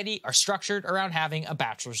society are structured around having a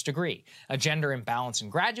bachelor's degree. A gender imbalance in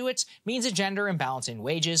graduates means a gender imbalance in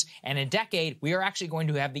wages, and in a decade, we are actually going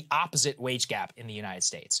to have the opposite wage gap in the United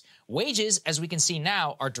States. Wages, as we can see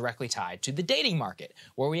now, are directly tied to the dating market,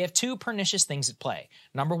 where we have two pernicious things at play.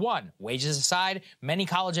 Number one, wages aside, many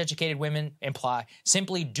college-educated women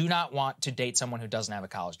simply do not want to date someone who doesn't have a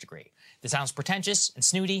college degree. This sounds pretentious and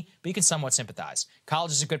snooty, but you can somewhat sympathize.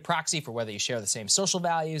 College is a good proxy for whether you share the same social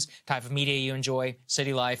values, type of media you enjoy,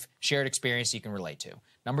 city life, shared experience you can relate to.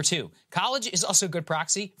 Number two, college is also a good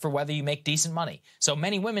proxy for whether you make decent money. So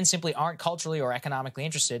many women simply aren't culturally or economically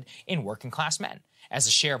interested in working class men. As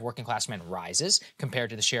the share of working class men rises,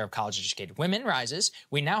 compared to the share of college-educated women rises,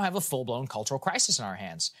 we now have a full-blown cultural crisis in our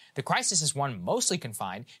hands. The crisis is one mostly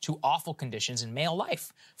confined to awful conditions in male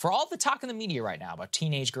life. For all the talk in the media right now about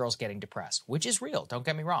teenage girls getting depressed, which is real, don't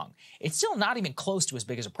get me wrong, it's still not even close to as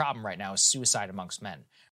big as a problem right now as suicide amongst men.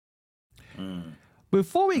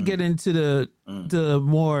 Before we get into the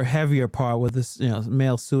more heavier part with this,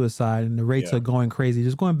 male suicide and the rates are going crazy,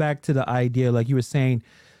 just going back to the idea, like you were saying,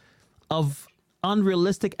 of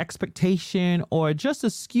unrealistic expectation or just a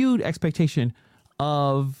skewed expectation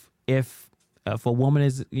of if if a woman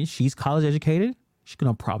she's college educated, she's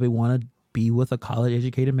gonna probably want to be with a college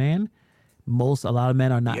educated man. A lot of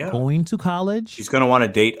men are not going to college. She's gonna want to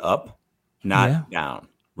date up, not down,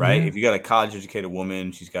 right? If you got a college educated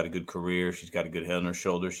woman, she's got a good career, she's got a good head on her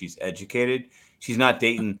shoulders, she's educated. She's not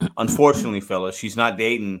dating. Unfortunately, fellas, she's not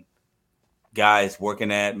dating guys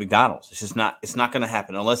working at McDonald's. It's just not. It's not gonna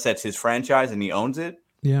happen unless that's his franchise and he owns it.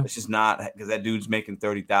 Yeah, it's just not, because that dude's making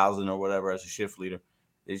 $30,000 or whatever as a shift leader.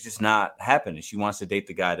 It's just not happening. She wants to date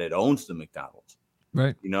the guy that owns the McDonald's,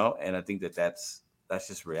 right? You know, and I think that's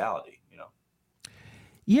just reality, you know.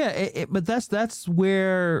 Yeah, but that's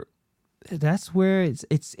where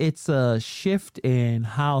it's a shift in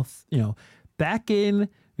how, you know, back in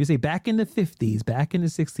the 50s, back in the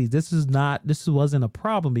 60s, this wasn't a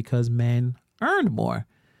problem because men earned more.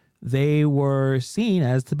 They were seen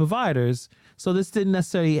as the providers. So this didn't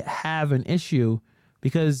necessarily have an issue,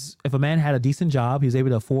 because if a man had a decent job, he was able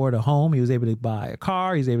to afford a home, he was able to buy a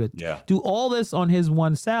car, he was able to do all this on his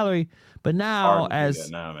one salary. But now,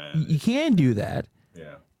 you can do that.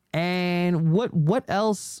 Yeah. And what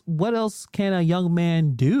else can a young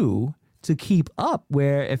man do to keep up,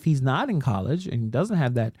 where if he's not in college and doesn't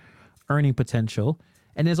have that earning potential?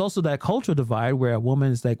 And there's also that cultural divide where a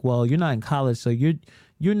woman is like, well, you're not in college, so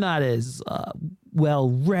you're not as well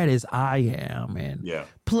read as I am, and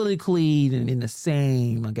politically in the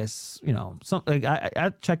same, I guess, you know, some, like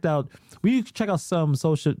I checked out, we check out some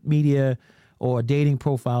social media or dating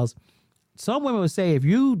profiles. Some women would say, if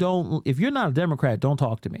you're not a Democrat, don't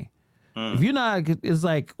talk to me. If you're not, it's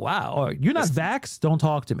like, wow, or you're not vaxxed, don't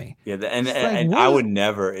talk to me. Yeah, and I would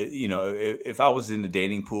never, you know, if I was in the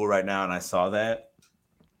dating pool right now and I saw that,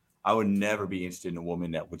 I would never be interested in a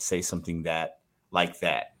woman that would say something like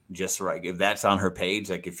that. Just right, if that's on her page,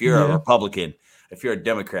 like if you're a Republican, if you're a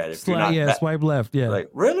Democrat, if you're not, swipe left, like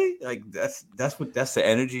really, like that's the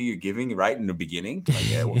energy you're giving right in the beginning.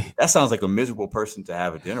 Like, that sounds like a miserable person to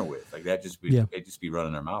have a dinner with. Like that they just be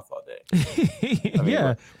running their mouth all day. I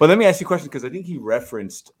mean, but let me ask you a question, because I think he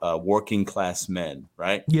referenced working class men,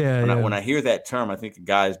 right? When I hear that term, I think the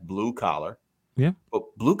guy's blue collar. Yeah, but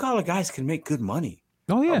blue collar guys can make good money.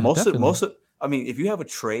 Oh yeah, most of. I mean, if you have a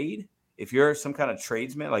trade, if you're some kind of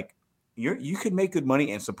tradesman, like you could make good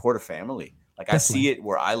money and support a family. Like definitely. I see it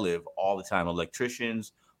where I live all the time.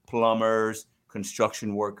 Electricians, plumbers,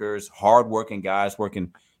 construction workers, hardworking guys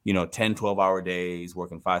working, 10, 12-hour days,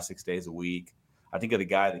 working 5-6 days a week. I think of the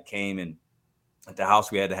guy that came in at the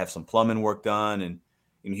house. We had to have some plumbing work done, and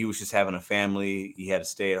he was just having a family. He had a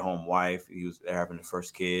stay-at-home wife. He was having the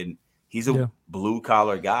first kid. He's a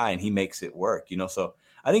blue-collar guy, and he makes it work. So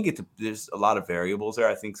I think there's a lot of variables there.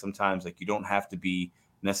 I think sometimes like you don't have to be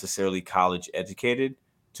necessarily college educated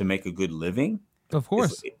to make a good living. Of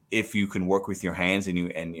course, if you can work with your hands and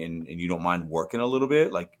you don't mind working a little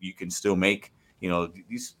bit, like you can still make,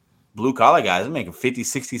 these blue collar guys are making $50,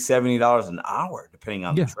 $60, $70 an hour, depending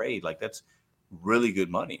on the trade. Like that's really good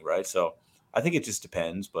money, right? So I think it just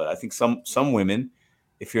depends. But I think some women,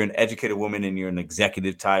 if you're an educated woman and you're an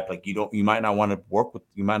executive type, like you might not want to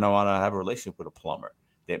have a relationship with a plumber.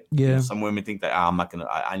 Some women think that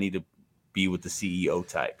I need to be with the CEO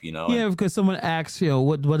type, Yeah, because someone asks,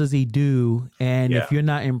 what does he do? And if you're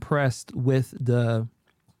not impressed with the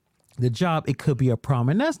job, it could be a problem.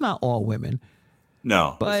 And that's not all women.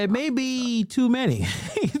 No. But it may be too many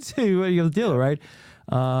to deal, right?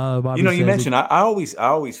 You mentioned I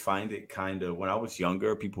always find it kind of, when I was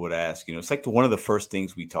younger, people would ask, it's like one of the first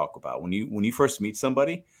things we talk about when you first meet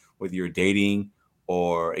somebody, whether you're dating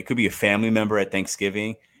or it could be a family member at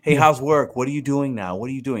Thanksgiving. Hey, how's work? What are you doing now? What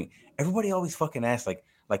are you doing? Everybody always fucking asks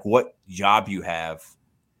like what job you have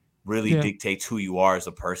really dictates who you are as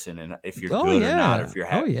a person, and if you're good or not, if you're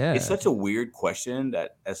happy. It's such a weird question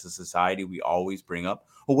that as a society we always bring up.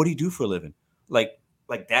 Well, what do you do for a living? Like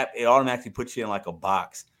that, it automatically puts you in like a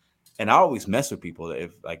box. And I always mess with people.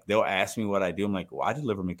 If like they'll ask me what I do, I'm like, well, I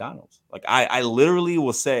deliver McDonald's. Like I literally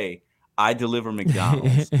will say I deliver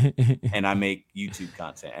McDonald's and I make YouTube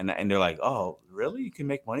content. And they're like, oh, really? You can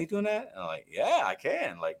make money doing that? And I'm like, yeah, I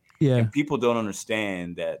can. And people don't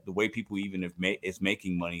understand that the way people even is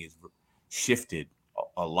making money is shifted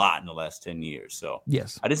a lot in the last 10 years. So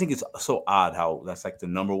yes, I just think it's so odd how that's like the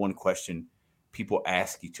number one question people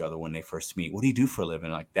ask each other when they first meet. What do you do for a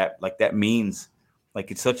living? Like that means like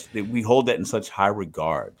it's such that we hold that in such high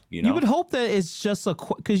regard. You would hope that it's just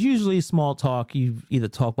because usually small talk, you either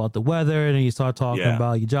talk about the weather and then you start talking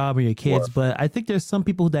about your job and your kids. But I think there's some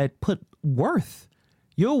people that put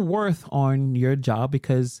your worth on your job,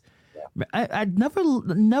 because I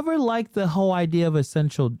never liked the whole idea of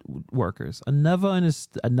essential workers. I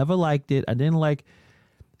never liked it. I didn't like.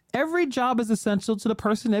 every job is essential to the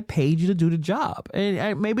person that paid you to do the job.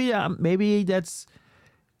 And maybe that's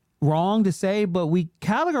wrong to say, but we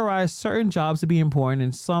categorize certain jobs to be important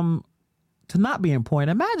and some to not be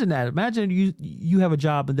important. Imagine that. Imagine you have a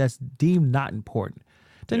job that's deemed not important.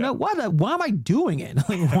 Then why am I doing it?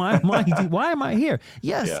 Like, why am I here?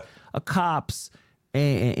 Yes, cops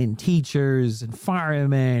and teachers and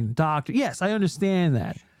firemen, doctors. Yes, I understand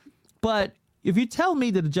that. But if you tell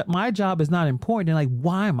me that my job is not important, and like,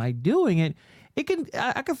 why am I doing it? I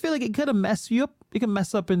can feel like it could have messed you up. It can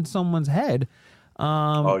mess up in someone's head.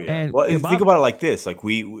 And well, think about it like this: like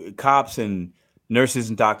we cops and nurses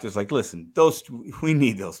and doctors, like, listen, we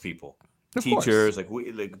need those people. Of Teachers, course.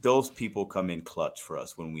 like those people come in clutch for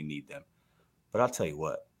us when we need them. But I'll tell you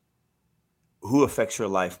what, who affects your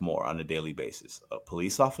life more on a daily basis? A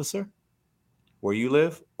police officer where you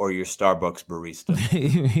live, or your Starbucks barista?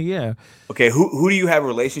 Yeah. Okay, who do you have a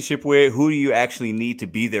relationship with? Who do you actually need to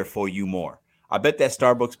be there for you more? I bet that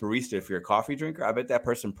Starbucks barista, if you're a coffee drinker, I bet that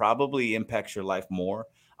person probably impacts your life more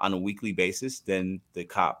on a weekly basis than the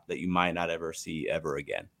cop that you might not ever see ever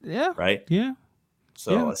again. Yeah. Right? Yeah.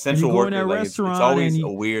 So essential worker, like, it's always a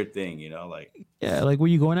weird thing, like. Yeah, like when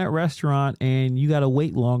you go in that restaurant and you got to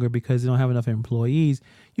wait longer because you don't have enough employees,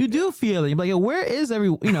 you do feel it. You're like, where is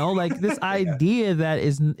like this idea that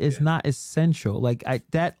is not essential. Like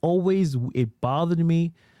that always, it bothered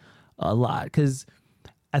me a lot because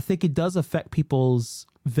I think it does affect people's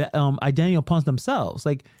identity upon themselves.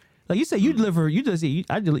 Like you said, you deliver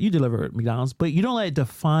at McDonald's, but you don't let it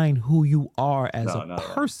define who you are as a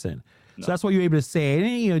person. So that's why you're able to say it,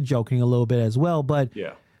 and you're joking a little bit as well. But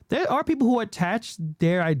there are people who attach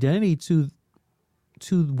their identity to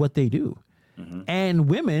what they do. Mm-hmm.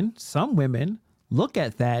 And some women look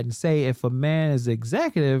at that and say, if a man is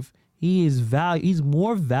executive, he's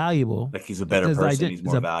more valuable. Like he's a better person. He's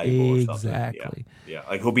more valuable. Exactly. Yeah.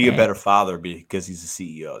 Like he'll be a better father because he's a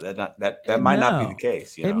CEO. That might not be the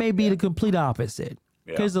case. It may be the complete opposite.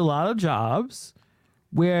 Because a lot of jobs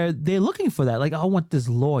where they're looking for that. Like, I want this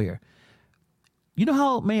lawyer. You know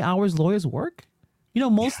how many hours lawyers work?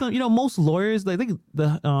 Most lawyers, I think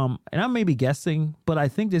and I may be guessing, but I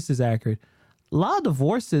think this is accurate. A lot of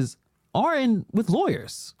divorces are with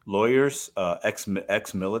lawyers. Lawyers,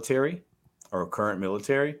 ex-military or current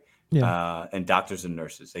military, and doctors and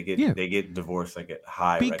nurses. They get divorced like at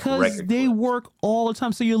high because they work all the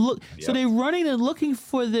time. So so they're running and looking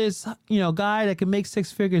for this, guy that can make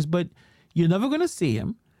six figures, but you're never going to see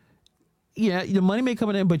him. Yeah, the money may come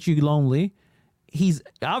in, but you're lonely. He's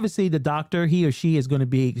obviously the doctor. He or she is going to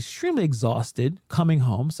be extremely exhausted coming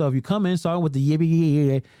home. So if you come in starting with the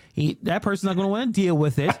yippee, that person's not going to want to deal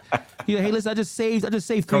with it. Hey, listen, I just saved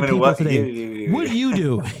 3 people today. What do you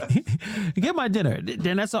do? Get my dinner.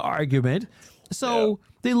 Then that's an argument. So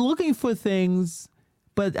they're looking for things,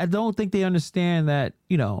 but I don't think they understand that,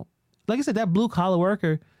 like I said, that blue collar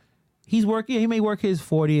worker, he's working. He may work his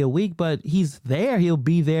 40 a week, but he's there. He'll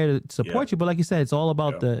be there to support you. But like you said, it's all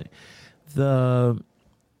about the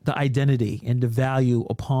identity and the value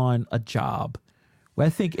upon a job. Where I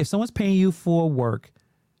think if someone's paying you for work,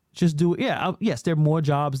 just do it. Yes, there are more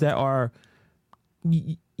jobs that are.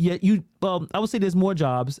 I would say there's more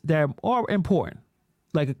jobs that are important,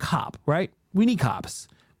 like a cop, right? We need cops.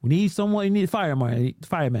 We need someone. You need firemen.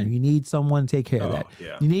 You need someone to take care of that.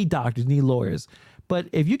 Yeah. You need doctors. You need lawyers. But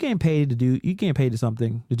if you getting paid to do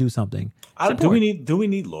something. Do we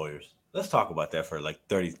need lawyers? Let's talk about that for like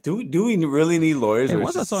 30. Do we really need lawyers? Hey,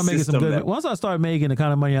 once I start making the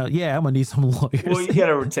kind of money out, I'm gonna need some lawyers. Well, you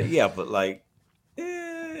gotta but like,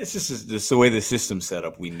 it's just the way the system's set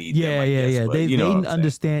up. We need them, But, they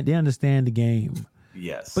understand. They understand the game.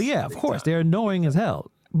 Yes, but of course, they're annoying as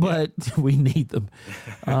hell. But we need them.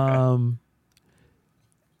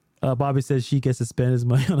 Bobby says she gets to spend his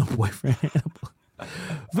money on a boyfriend.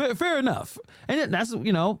 Fair enough, and that's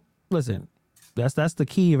listen. That's the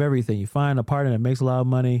key of everything. You find a partner that makes a lot of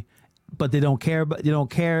money, but they don't care.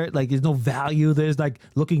 Like there's no value. There's like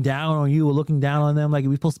looking down on you or looking down on them. Like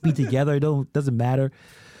we're supposed to be together. Doesn't matter.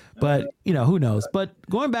 But who knows? But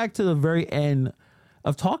going back to the very end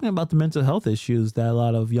of talking about the mental health issues that a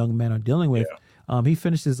lot of young men are dealing with, he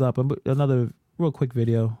finishes up another real quick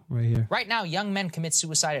video right here. Right now, young men commit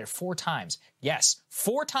suicide at 4 times. Yes,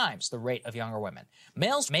 4 times the rate of younger women.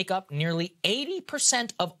 Males make up nearly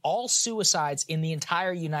 80% of all suicides in the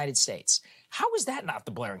entire United States. How is that not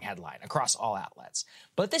the blaring headline across all outlets?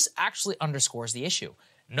 But this actually underscores the issue.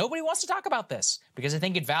 Nobody wants to talk about this because I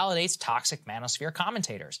think it validates toxic manosphere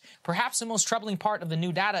commentators. Perhaps the most troubling part of the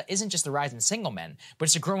new data isn't just the rise in single men, but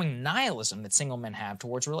it's a growing nihilism that single men have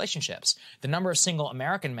towards relationships. The number of single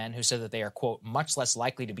American men who said that they are, quote, much less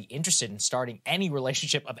likely to be interested in starting any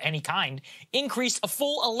relationship of any kind increased a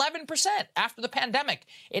full 11% after the pandemic.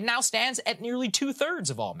 It now stands at nearly 2/3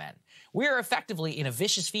 of all men. We are effectively in a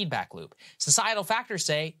vicious feedback loop. Societal factors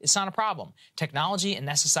say it's not a problem. Technology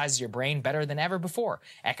anesthetizes your brain better than ever before.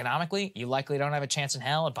 Economically, you likely don't have a chance in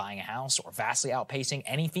hell at buying a house or vastly outpacing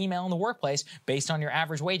any female in the workplace based on your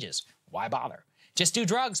average wages. Why bother? Just do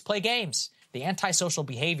drugs, play games. The antisocial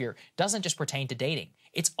behavior doesn't just pertain to dating.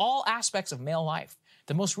 It's all aspects of male life.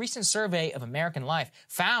 The most recent survey of American life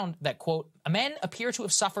found that, quote, men appear to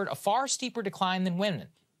have suffered a far steeper decline than women.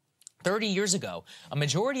 30 years ago, a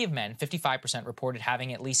majority of men, 55%, reported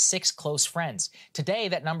having at least 6 close friends. Today,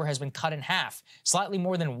 that number has been cut in half. Slightly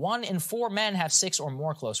more than 1 in 4 men have 6 or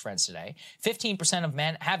more close friends today. 15% of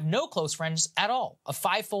men have no close friends at all, a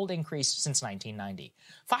 5-fold increase since 1990.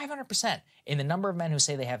 500% in the number of men who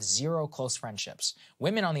say they have 0 close friendships.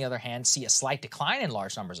 Women, on the other hand, see a slight decline in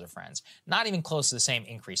large numbers of friends, not even close to the same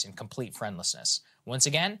increase in complete friendlessness. Once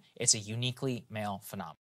again, it's a uniquely male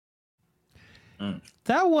phenomenon.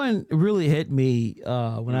 That one really hit me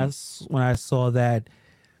when I saw that,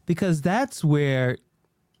 because that's where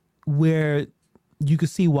you could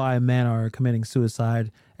see why men are committing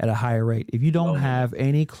suicide at a higher rate. If you don't have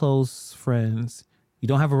any close friends, you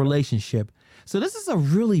don't have a relationship. So this is a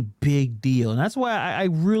really big deal, and that's why I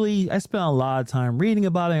spent a lot of time reading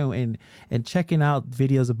about it and checking out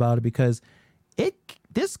videos about it, because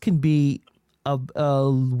this can be a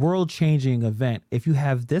world-changing event if you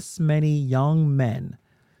have this many young men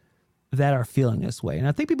that are feeling this way. And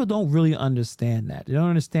I think people don't really understand that. They don't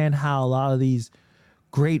understand how a lot of these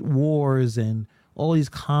great wars and all these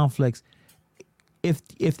conflicts, if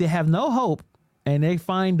they have no hope and they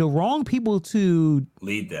find the wrong people to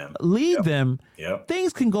lead them,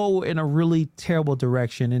 things can go in a really terrible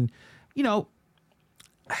direction. And, you know,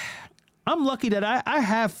 I'm lucky that I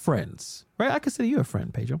have friends, right? I consider you a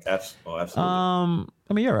friend, Pedro. Absolutely.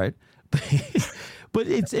 I mean, you're right. But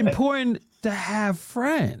it's important to have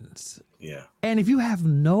friends. Yeah. And if you have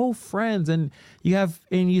no friends and you're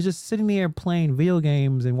just sitting there playing video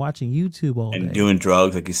games and watching YouTube all day. And doing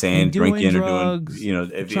drugs, like you're saying, drinking drugs, or doing, you know,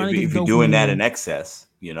 if you're doing that in excess,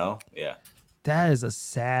 you know, yeah. That is a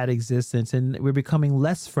sad existence, and we're becoming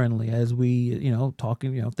less friendly as we, you know,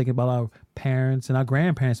 thinking about our parents and our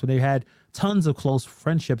grandparents, where they had tons of close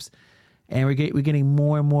friendships, and we're getting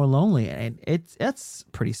more and more lonely, and that's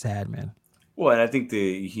pretty sad, man. Well, and I think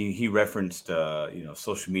he referenced you know,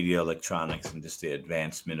 social media, electronics, and just the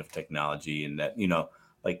advancement of technology, and that, you know,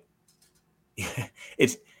 like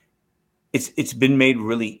it's been made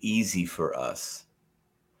really easy for us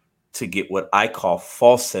to get what I call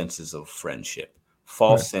false senses of friendship,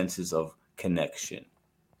 false senses of connection,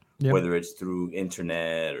 whether it's through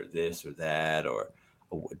internet or this or that, or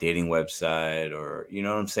a dating website, or, you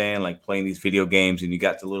know what I'm saying? Like playing these video games and you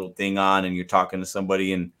got the little thing on and you're talking to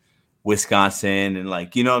somebody in Wisconsin, and,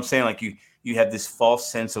 like, you know what I'm saying? Like you have this false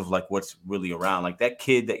sense of like what's really around. Like that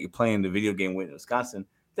kid that you're playing the video game with in Wisconsin,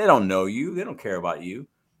 they don't know you. They don't care about you.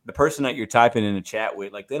 The person that you're typing in a chat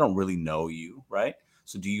with, like, they don't really know you, right?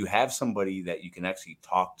 So do you have somebody that you can actually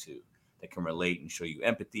talk to, that can relate and show you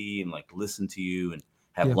empathy and like listen to you and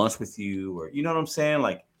have lunch with you, or, you know what I'm saying?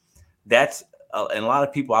 Like that's, and a lot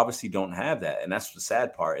of people obviously don't have that. And that's the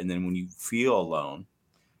sad part. And then when you feel alone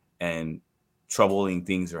and troubling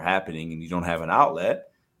things are happening and you don't have an outlet,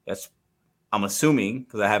 that's, I'm assuming,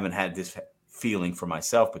 because I haven't had this feeling for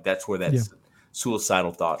myself, but that's where that's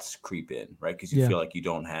suicidal thoughts creep in, right? Because you feel like you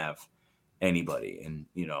don't have anybody. And,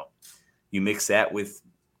 you know, you mix that with,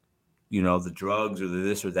 you know, the drugs or the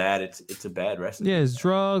this or that, it's a bad recipe. Yeah, it's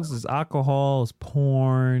drugs, it's alcohol, it's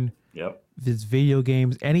porn. Yep. It's video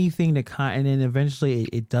games, anything that and then eventually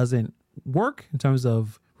it doesn't work in terms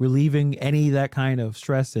of relieving any of that kind of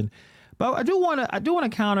stress. But I do want to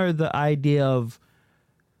counter the idea of,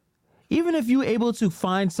 even if you're able to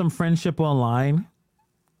find some friendship online,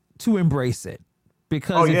 to embrace it.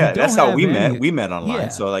 Because that's how we met. We met online. Yeah.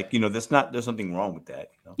 So, like, you know, there's something wrong with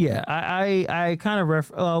that. You know? Yeah, I kind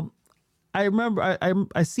of I remember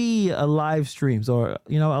I see live streams, or,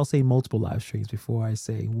 you know, I'll say multiple live streams before I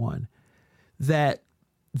say one, that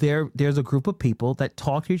there's a group of people that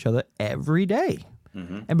talk to each other every day.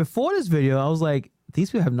 Mm-hmm. And before this video, I was like,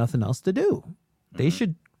 these people have nothing else to do. They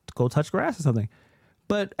should go touch grass or something.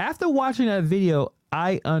 But after watching that video,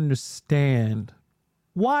 I understand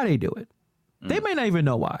why they do it. They may not even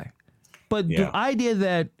know why. But the idea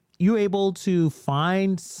that you're able to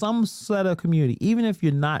find some sort of community, even if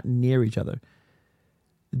you're not near each other,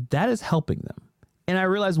 that is helping them. And I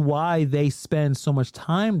realize why they spend so much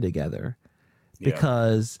time together,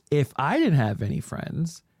 because if I didn't have any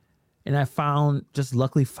friends and I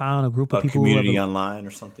luckily found a group of people, community online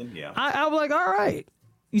or something. Yeah. I was like, all right,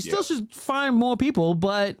 you still should find more people,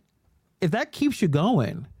 but if that keeps you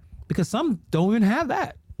going, because some don't even have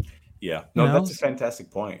that. Yeah, no, that's a fantastic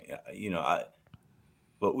point.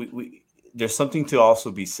 But we there's something to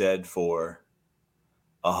also be said for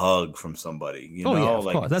a hug from somebody. Yeah, of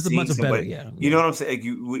course. That's a much better. Yeah, you know what I'm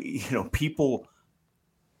saying? Like people,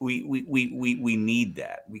 we need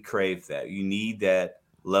that. We crave that. You need that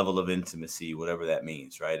level of intimacy, whatever that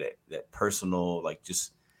means, right? That personal, like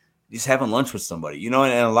just having lunch with somebody, and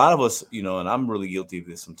a lot of us, and I'm really guilty of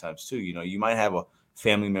this sometimes too. You might have a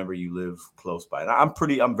family member you live close by. And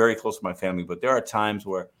I'm very close to my family, but there are times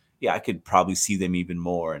where, I could probably see them even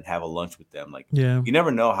more and have a lunch with them. Like, you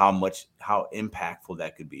never know how impactful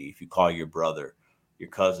that could be. If you call your brother, your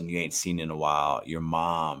cousin you ain't seen in a while, your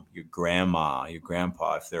mom, your grandma, your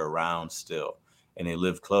grandpa, if they're around still and they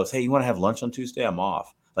live close. Hey, you want to have lunch on Tuesday? I'm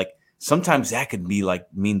off. Like sometimes that could be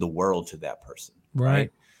like mean the world to that person.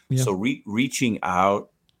 Right. Yeah. So reaching out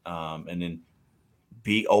and then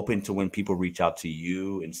be open to when people reach out to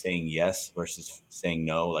you and saying yes versus saying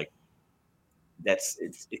no. Like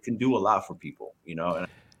it can do a lot for people, And I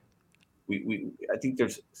think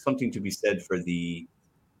there's something to be said for the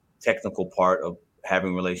technical part of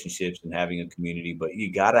having relationships and having a community, but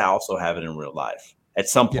you got to also have it in real life at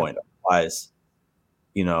some point. Otherwise,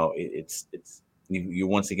 you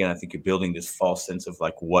once again, I think you're building this false sense of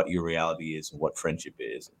like what your reality is and what friendship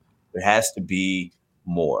is. There has to be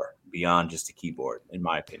more beyond just a keyboard, in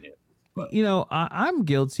my opinion. But, I'm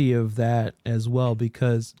guilty of that as well,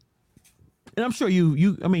 because, and I'm sure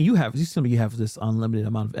you have this unlimited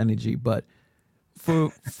amount of energy, but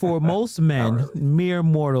for most men, really. Mere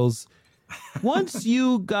mortals, once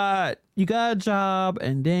you got a job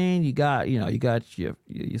and then you got your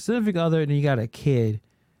significant other and then you got a kid,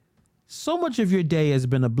 so much of your day has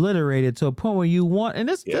been obliterated to a point where you want, and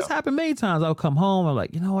this happened many times. I'll come home, I'm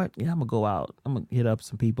like, you know what? Yeah, I'm gonna go out. I'm gonna hit up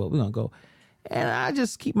some people. We're gonna go. And I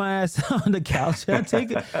just keep my ass on the couch.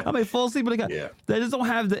 I may fall asleep on the couch. Yeah. They just don't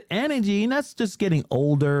have the energy, and that's just getting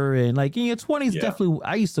older. And like in your 20s, definitely,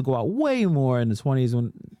 I used to go out way more in the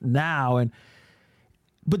 20s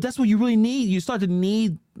but that's what you really need. You start to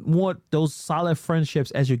need more those solid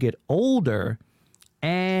friendships as you get older,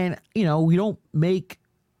 and we don't make.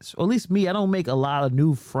 Or at least me, I don't make a lot of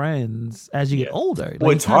new friends as you get older. Well,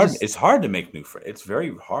 it's hard. It's hard to make new friends. It's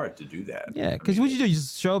very hard to do that. Yeah, because what you do, you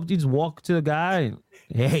just show up, you just walk to a guy, and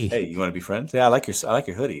hey, you want to be friends? Yeah, I like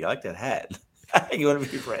your hoodie. I like that hat. You want to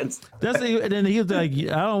be friends? And then he's like,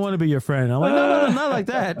 I don't want to be your friend. I'm like, no, not like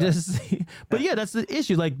that. But yeah, that's the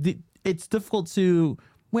issue. Like, it's difficult to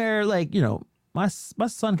where, like, my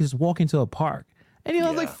son can just walk into a park. And he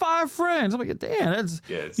has like 5 friends. I'm like, damn, that's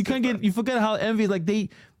you forget how envy, like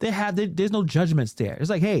there's no judgments there. It's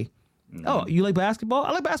like, hey, oh, you like basketball?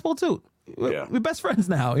 I like basketball too. We're best friends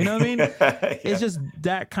now. You know what I mean? It's just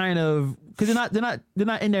that kind of, because they're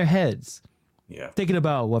not in their heads. Yeah. Thinking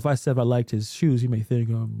about, well, if I said I liked his shoes, he may think,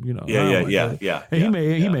 Yeah. And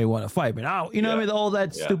he may want to fight me now. You know what I mean? All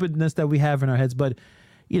that stupidness that we have in our heads. But,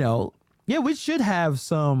 we should have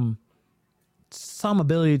some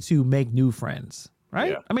ability to make new friends,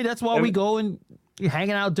 right? Yeah. I mean, that's why we go and you're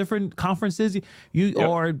hanging out at different conferences,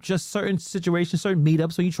 or just certain situations, certain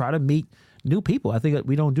meetups, so you try to meet new people. I think that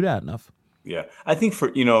we don't do that enough. Yeah. I think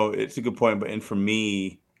it's a good point, and for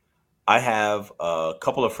me, I have a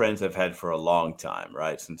couple of friends I've had for a long time,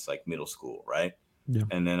 right? Since like middle school, right? Yeah.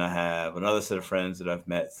 And then I have another set of friends that I've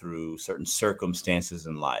met through certain circumstances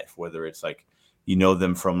in life, whether it's like,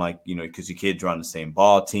 them from like, because your kids are on the same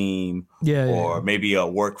ball team, or maybe a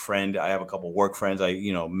work friend. I have a couple of work friends I,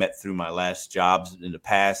 met through my last jobs in the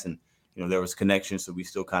past, and, there was connections. So we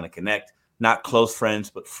still kind of connect, not close friends,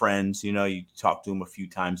 but friends. You talk to them a few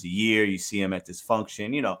times a year, you see them at this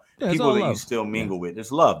function, people that you still mingle with.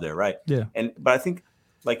 There's love there. Right. Yeah. But I think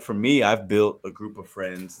like for me, I've built a group of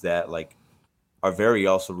friends that like are very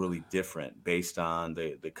also really different based on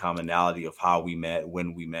the commonality of how we met,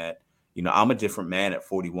 when we met. I'm a different man at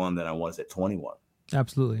 41 than I was at 21.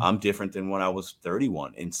 Absolutely. I'm different than when I was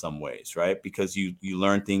 31 in some ways, right? Because you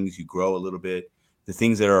learn things, you grow a little bit. The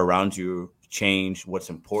things that are around you change. What's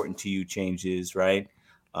important to you changes, right?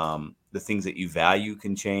 The things that you value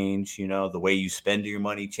can change. The way you spend your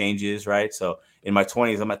money changes, right? So in my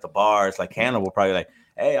 20s, I'm at the bars like Hannibal, probably like,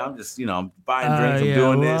 hey, I'm just, I'm buying drinks, I'm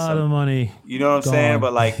doing this. A lot of money. You know what I'm saying?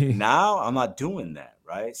 But like now I'm not doing that,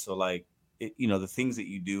 right? So like, the things that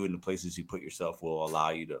you do and the places you put yourself will allow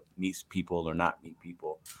you to meet people or not meet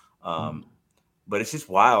people. But it's just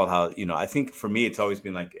wild how, I think for me, it's always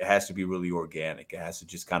been like, it has to be really organic. It has to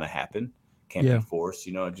just kind of happen. Can't be forced,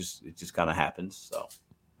 it just kind of happens. So.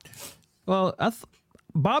 Well,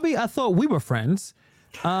 Bobby, I thought we were friends.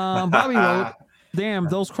 Bobby wrote, damn,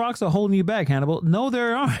 those Crocs are holding you back, Hannibal. No, they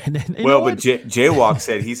aren't. But Jaywalk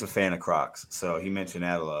said he's a fan of Crocs, so he mentioned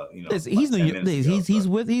that a lot. He's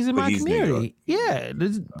in my community. Yeah,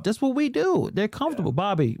 that's what we do. They're comfortable. Yeah.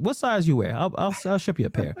 Bobby, what size you wear? I'll ship you a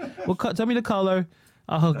pair. Well, tell me the color.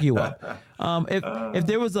 I'll hook you up. If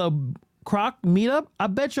there was a Croc meetup, I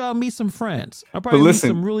bet you I'll meet some friends. I'll probably meet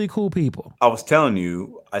some really cool people. I was telling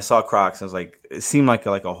you, I saw Crocs. I was like, it seemed like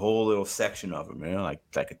a whole little section of them, like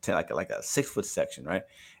a 6 foot section, right?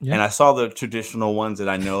 Yeah. And I saw the traditional ones that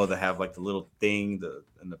I know that have like the little thing,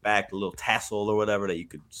 in the back, the little tassel or whatever that you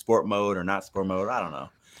could sport mode or not sport mode. I don't know.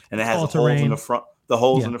 And it has the holes in the front,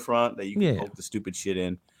 in the front that you can poke the stupid shit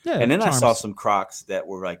in. Yeah, and then I saw some Crocs that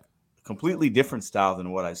were like completely different style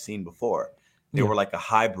than what I've seen before. They were like a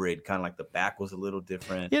hybrid, kind of like the back was a little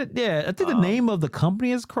different. Yeah. I think the name of the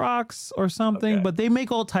company is Crocs or something, but they make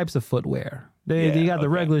all types of footwear. They got the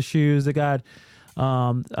regular shoes. They got,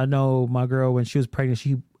 I know my girl, when she was pregnant,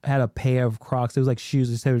 she had a pair of Crocs. It was like shoes.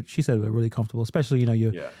 She said they were really comfortable, especially,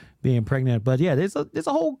 you're being pregnant. But yeah, there's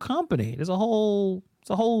a whole company. There's a whole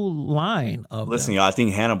line of Listen, y'all, I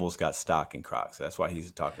think Hannibal's got stock in Crocs. That's why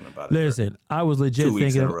he's talking about it. Listen, I was legit 2 weeks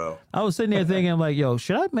thinking, in a row. I was sitting there thinking, like, yo,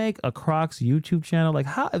 should I make a Crocs YouTube channel? Like,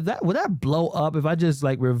 would that blow up if I just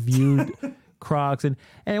like reviewed Crocs? And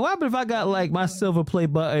what happened if I got like my silver play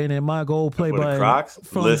button and my gold play button Crocs?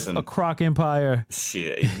 from a Croc empire?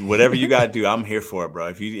 Shit, whatever you gotta do, I'm here for it, bro.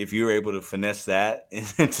 If you were able to finesse that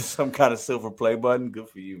into some kind of silver play button, good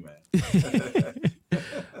for you, man.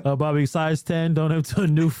 Bobby, size 10, donate to a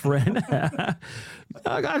new friend. I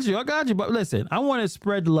got you. But listen, I want to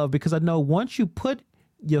spread the love because I know once you put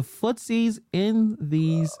your footsies in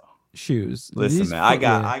these shoes. Listen, man, I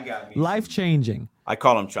got life changing. I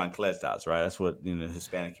call them chancletas, right? That's what in the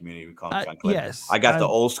Hispanic community we call them chancletas. Yes, I got the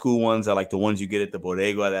old school ones that like the ones you get at the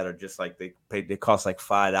bodega that are just like they cost like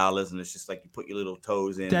 $5 and it's just like you put your little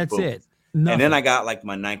toes in. That's boom. it. Nothing. And then I got like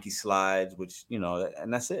my Nike slides, which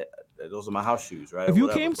and that's it. Those are my house shoes, right? If you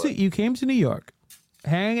came to New York,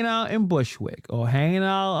 hanging out in Bushwick or hanging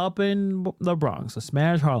out up in the Bronx or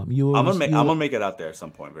Smash Harlem, I'm gonna make it out there at some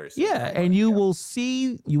point very soon. Yeah, and you will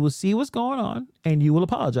see what's going on, and you will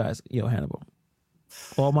apologize, Hannibal.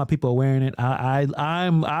 All my people are wearing it.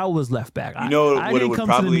 I was left back. I didn't come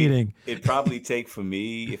to the meeting. It'd probably take for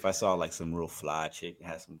me if I saw like some real fly chick that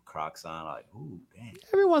has some Crocs on. I'm like, ooh, damn.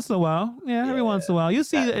 Every once in a while, every once in a while, you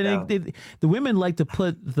see the women like to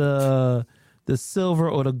put the silver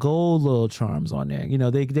or the gold little charms on there.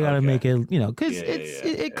 They got to make it, because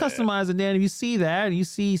it customized. And then if you see that, and you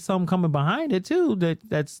see some coming behind it too.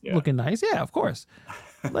 That's looking nice. Yeah, of course.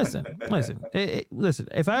 Listen.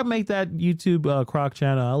 If I make that YouTube Croc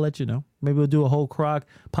channel, I'll let you know. Maybe we'll do a whole Croc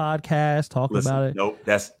podcast talking about it. Nope,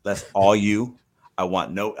 that's all you. I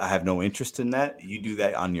have no interest in that. You do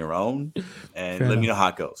that on your own, and let me know how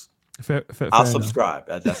it goes. I'll subscribe.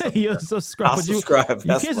 You'll subscribe. I'll subscribe.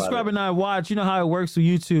 You can't subscribe and not watch. You know how it works with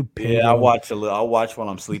YouTube. Yeah, I watch a little. I'll watch while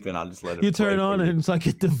I'm sleeping. I'll just let it. You turn on and it's like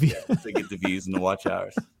get the views. To get the views and the watch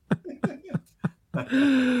hours.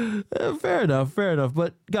 Fair enough.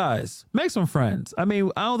 But guys, make some friends. I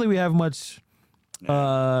mean, I don't think we have much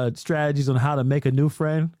strategies on how to make a new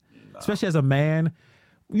friend, especially as a man.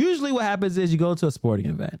 Usually what happens is you go to a sporting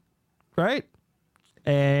event, right?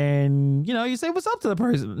 And you say what's up to the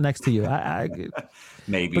person next to you.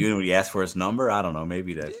 Maybe you ask for his number. I don't know.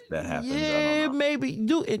 Maybe that happens. Yeah, maybe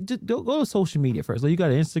do it. Go to social media first. Like you got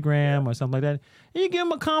an Instagram or something like that, and you give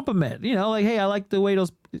them a compliment. Like, hey, I like the way I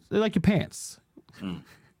like your pants.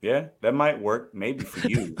 Yeah, that might work. Maybe for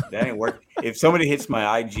you, that ain't work. If somebody hits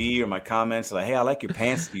my IG or my comments like, "Hey, I like your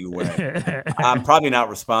pants that you wear," I'm probably not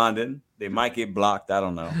responding. They might get blocked. I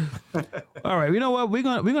don't know. All right, you know what? We're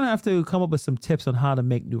gonna have to come up with some tips on how to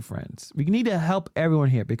make new friends. We need to help everyone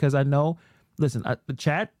here because I know. Listen, the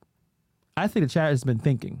chat. I think the chat has been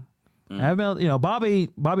thinking. I've been, Bobby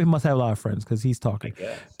must have a lot of friends because he's talking.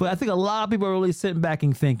 But I think a lot of people are really sitting back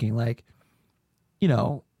and thinking, like,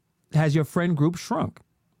 has your friend group shrunk?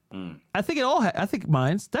 I think I think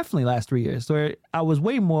mine's definitely last 3 years. So I was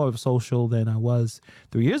way more of social than I was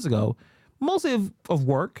 3 years ago, mostly of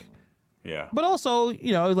work. Yeah. But also,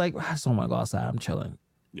 like, I just don't want to go outside. I'm chilling.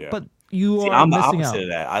 Yeah. But you are I'm the missing opposite out. of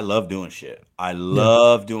that. I love doing shit. I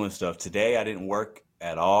love doing stuff. Today I didn't work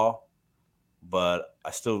at all, but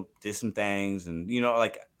I still did some things. And,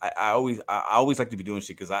 like, I always like to be doing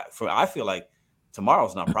shit because I feel like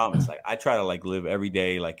tomorrow's not promised. Like I try to like live every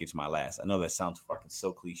day like it's my last. I know that sounds fucking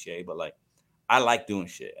so cliche, but like I like doing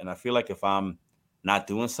shit, and I feel like if I'm not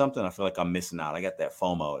doing something, I feel like I'm missing out. I got that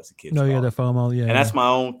FOMO as a kid. No, yeah, the FOMO, yeah. And that's my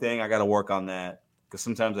own thing. I got to work on that because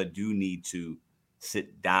sometimes I do need to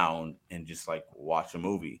sit down and just like watch a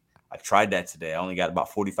movie. I tried that today. I only got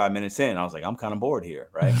about 45 minutes in. I was like, I'm kind of bored here,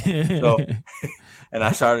 right? So, and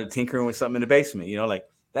I started tinkering with something in the basement. You know, like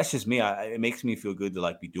that's just me. It makes me feel good to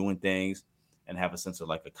like be doing things and have a sense of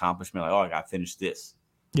like accomplishment. Like, oh, I got to finish this.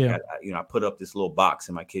 Yeah. I put up this little box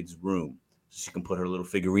in my kid's room. So she can put her little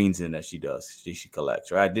figurines in that she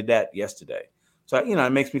collects. Right, I did that yesterday. So it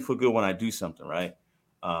makes me feel good when I do something, right?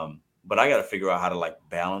 But I got to figure out how to like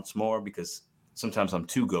balance more because sometimes I'm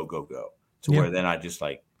too go to where then I just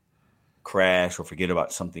like crash or forget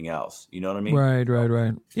about something else. You know what I mean?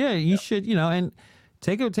 Right. Yeah, you should, and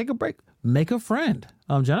take a break. Make a friend.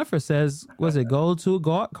 Jennifer says, go to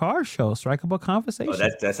a car show, strike up a conversation. Oh,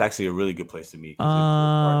 that's actually a really good place to meet.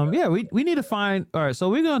 Yeah, we need to find. All right, so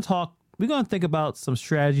we're gonna think about some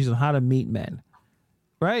strategies on how to meet men,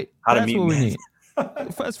 right? That's what we need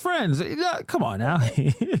as friends. Come on now.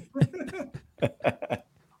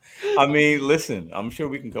 I mean, listen, I'm sure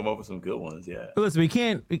we can come up with some good ones. Yeah.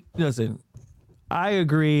 Listen, I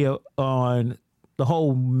agree on the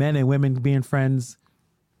whole men and women being friends.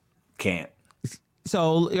 Can't. So,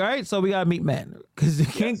 all right, so we gotta meet men because you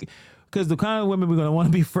can't. Because the kind of women we're gonna want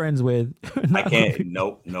to be friends with, I can't.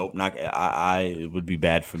 Nope. Not. It would be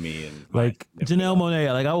bad for me. And like Janelle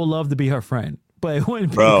Monáe, like I would love to be her friend, but it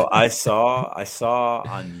wouldn't. Bro, I saw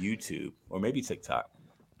on YouTube or maybe TikTok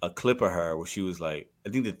a clip of her where she was like, I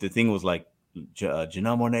think that the thing was like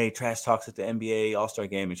Janelle Monáe trash talks at the NBA All-Star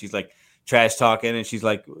game, and she's like trash talking, and she's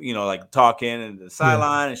like like talking in the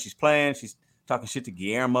sideline, and she's playing, she's talking shit to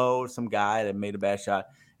Guillermo, some guy that made a bad shot.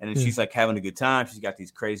 And then she's like having a good time. She's got these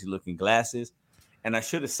crazy looking glasses. And I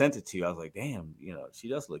should have sent it to you. I was like, damn, she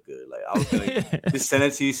does look good. Like I was gonna just send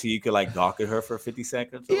it to you so you could like gawk at her for 50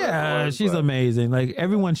 seconds. Yeah, she's amazing. Like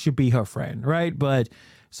everyone should be her friend, right? But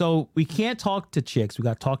so we can't talk to chicks. We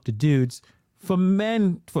got to talk to dudes. For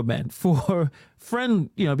be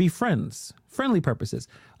friends, friendly purposes.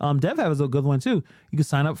 Dev has a good one too. You can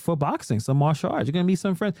sign up for boxing, some martial arts. You're gonna meet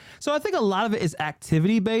some friends. So I think a lot of it is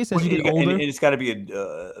activity based as you get older. And it's got to be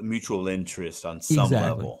a mutual interest on some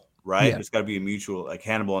level, right? Yeah. It's got to be a mutual. Like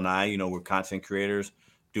Hannibal and I, we're content creators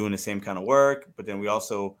doing the same kind of work, but then we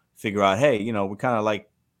also figure out, hey, we kind of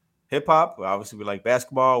like hip hop. Obviously, we like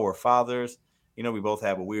basketball. We're fathers. We both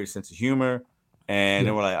have a weird sense of humor. And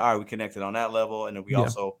then we're like, all right, we connected on that level. And then we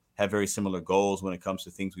also have very similar goals when it comes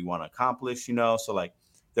to things we want to accomplish, So like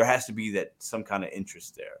there has to be that some kind of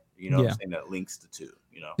interest there, what I'm saying, that links the two,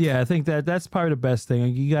 Yeah, I think that's probably the best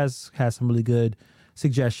thing. You guys have some really good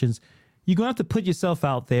suggestions. You're going to have to put yourself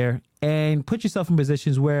out there and put yourself in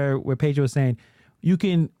positions where Pedro was saying you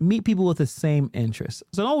can meet people with the same interests.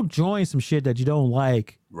 So don't join some shit that you don't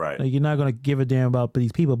like. Right. Like you're not going to give a damn about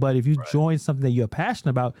these people. But if you join something that you're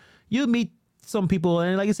passionate about, you'll meet some people,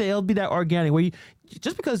 and like I said, it'll be that organic where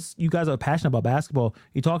just because you guys are passionate about basketball,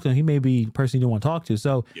 you talk to him, he may be the person you don't want to talk to.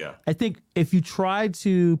 So I think if you try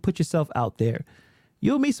to put yourself out there,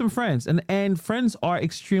 you'll meet some friends, and friends are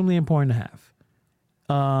extremely important to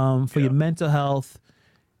have for your mental health.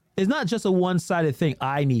 It's not just a one-sided thing.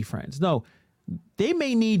 I need friends. No, they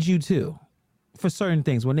may need you too for certain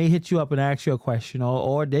things when they hit you up and ask you a question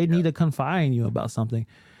or they need to confide in you about something,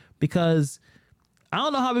 because I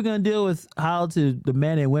don't know how we're going to deal with the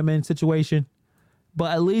men and women situation,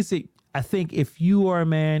 but at least I think if you are a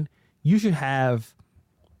man, you should have,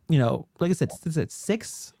 like I said,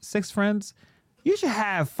 six friends. You should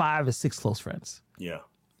have 5 or 6 close friends. Yeah.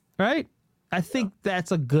 Right? I think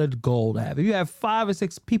that's a good goal to have. If you have 5 or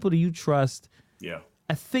 6 people that you trust,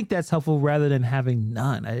 I think that's helpful rather than having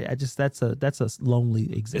none. I just that's a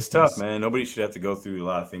lonely existence. It's tough, man. Nobody should have to go through a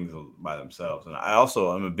lot of things by themselves. And I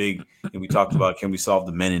also am a big. We talked about, can we solve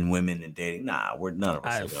the men and women and dating? Nah, we're none of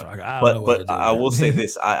us. But I will say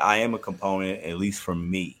this: I am a component, at least for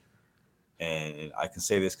me, and I can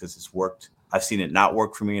say this because it's worked. I've seen it not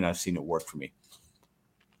work for me, and I've seen it work for me.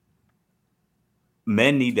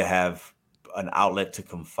 Men need to have an outlet to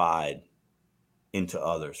confide into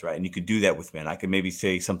others, right? And you could do that with men. I could maybe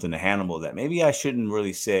say something to Hannibal that maybe I shouldn't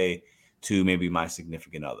really say to maybe my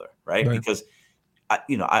significant other, right? Because I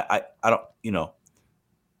don't,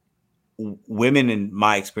 women in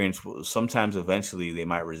my experience, sometimes eventually they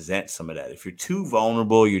might resent some of that. If you're too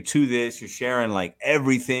vulnerable, you're too this, you're sharing like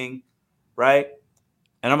everything, right?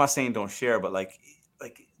 And I'm not saying don't share, but like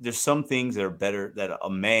there's some things that are better that a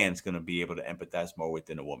man's going to be able to empathize more with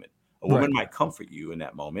than a woman. A woman might comfort you in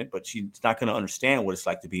that moment, but she's not going to understand what it's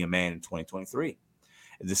like to be a man in 2023.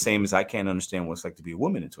 It's the same as I can't understand what it's like to be a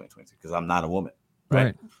woman in 2023 because I'm not a woman.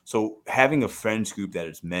 Right. So having a friends group that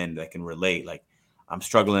is men that can relate, like I'm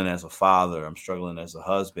struggling as a father, I'm struggling as a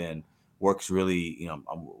husband, work's really, I'm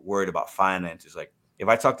worried about finances. Like if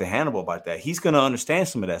I talk to Hannibal about that, he's going to understand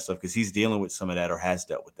some of that stuff because he's dealing with some of that or has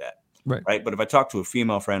dealt with that. Right. But if I talk to a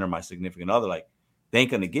female friend or my significant other, like they ain't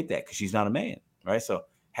going to get that because she's not a man. Right. So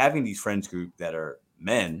having these friends group that are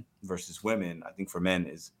men versus women, I think for men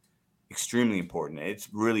is extremely important. It's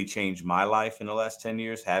really changed my life in the last 10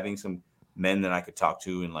 years, having some men that I could talk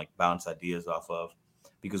to and like bounce ideas off of.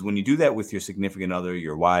 Because when you do that with your significant other,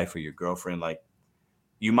 your wife or your girlfriend, like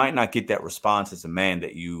you might not get that response as a man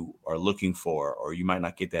that you are looking for, or you might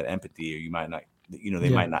not get that empathy, or you might not, they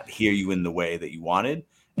might not hear you in the way that you wanted.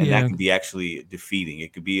 And that can be actually defeating.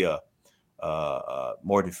 It could be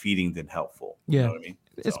more defeating than helpful. You know what I mean?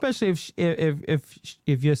 So. Especially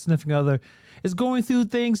if your significant other is going through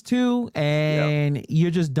things too, and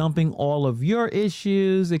you're just dumping all of your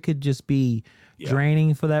issues. It could just be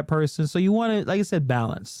draining for that person. So you want to, like I said,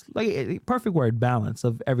 balance. Like perfect word, balance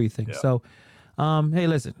of everything. Yeah. So, hey,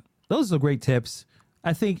 listen, those are great tips.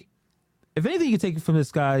 I think if anything you can take from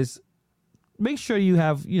this, guys, make sure you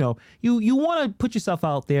have, you want to put yourself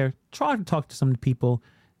out there. Try to talk to some people.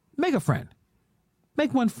 Make a friend.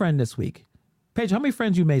 Make one friend this week. Paige, how many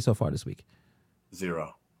friends you made so far this week?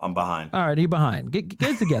 0. I'm behind. All right, you're behind.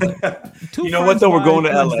 Get together. You know what, though? We're going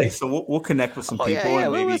to LA, so we'll connect with some people. Yeah,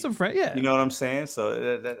 and maybe some friends. Yeah, you know what I'm saying.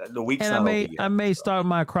 So the week's and not over yet. I may start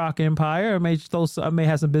my Croc empire. I may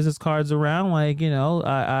have some business cards around. Like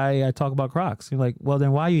I talk about Crocs. You're like, well,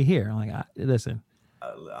 then why are you here? I'm like, listen.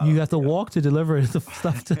 You have to walk to deliver the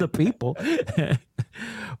stuff to the people.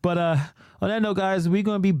 But on that note, guys, we're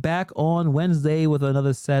going to be back on Wednesday with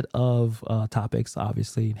another set of topics,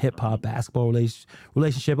 obviously, hip-hop, basketball,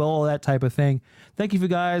 relationship, all that type of thing. Thank you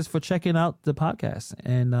guys for checking out the podcast,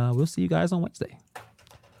 and we'll see you guys on Wednesday.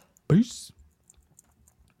 Peace.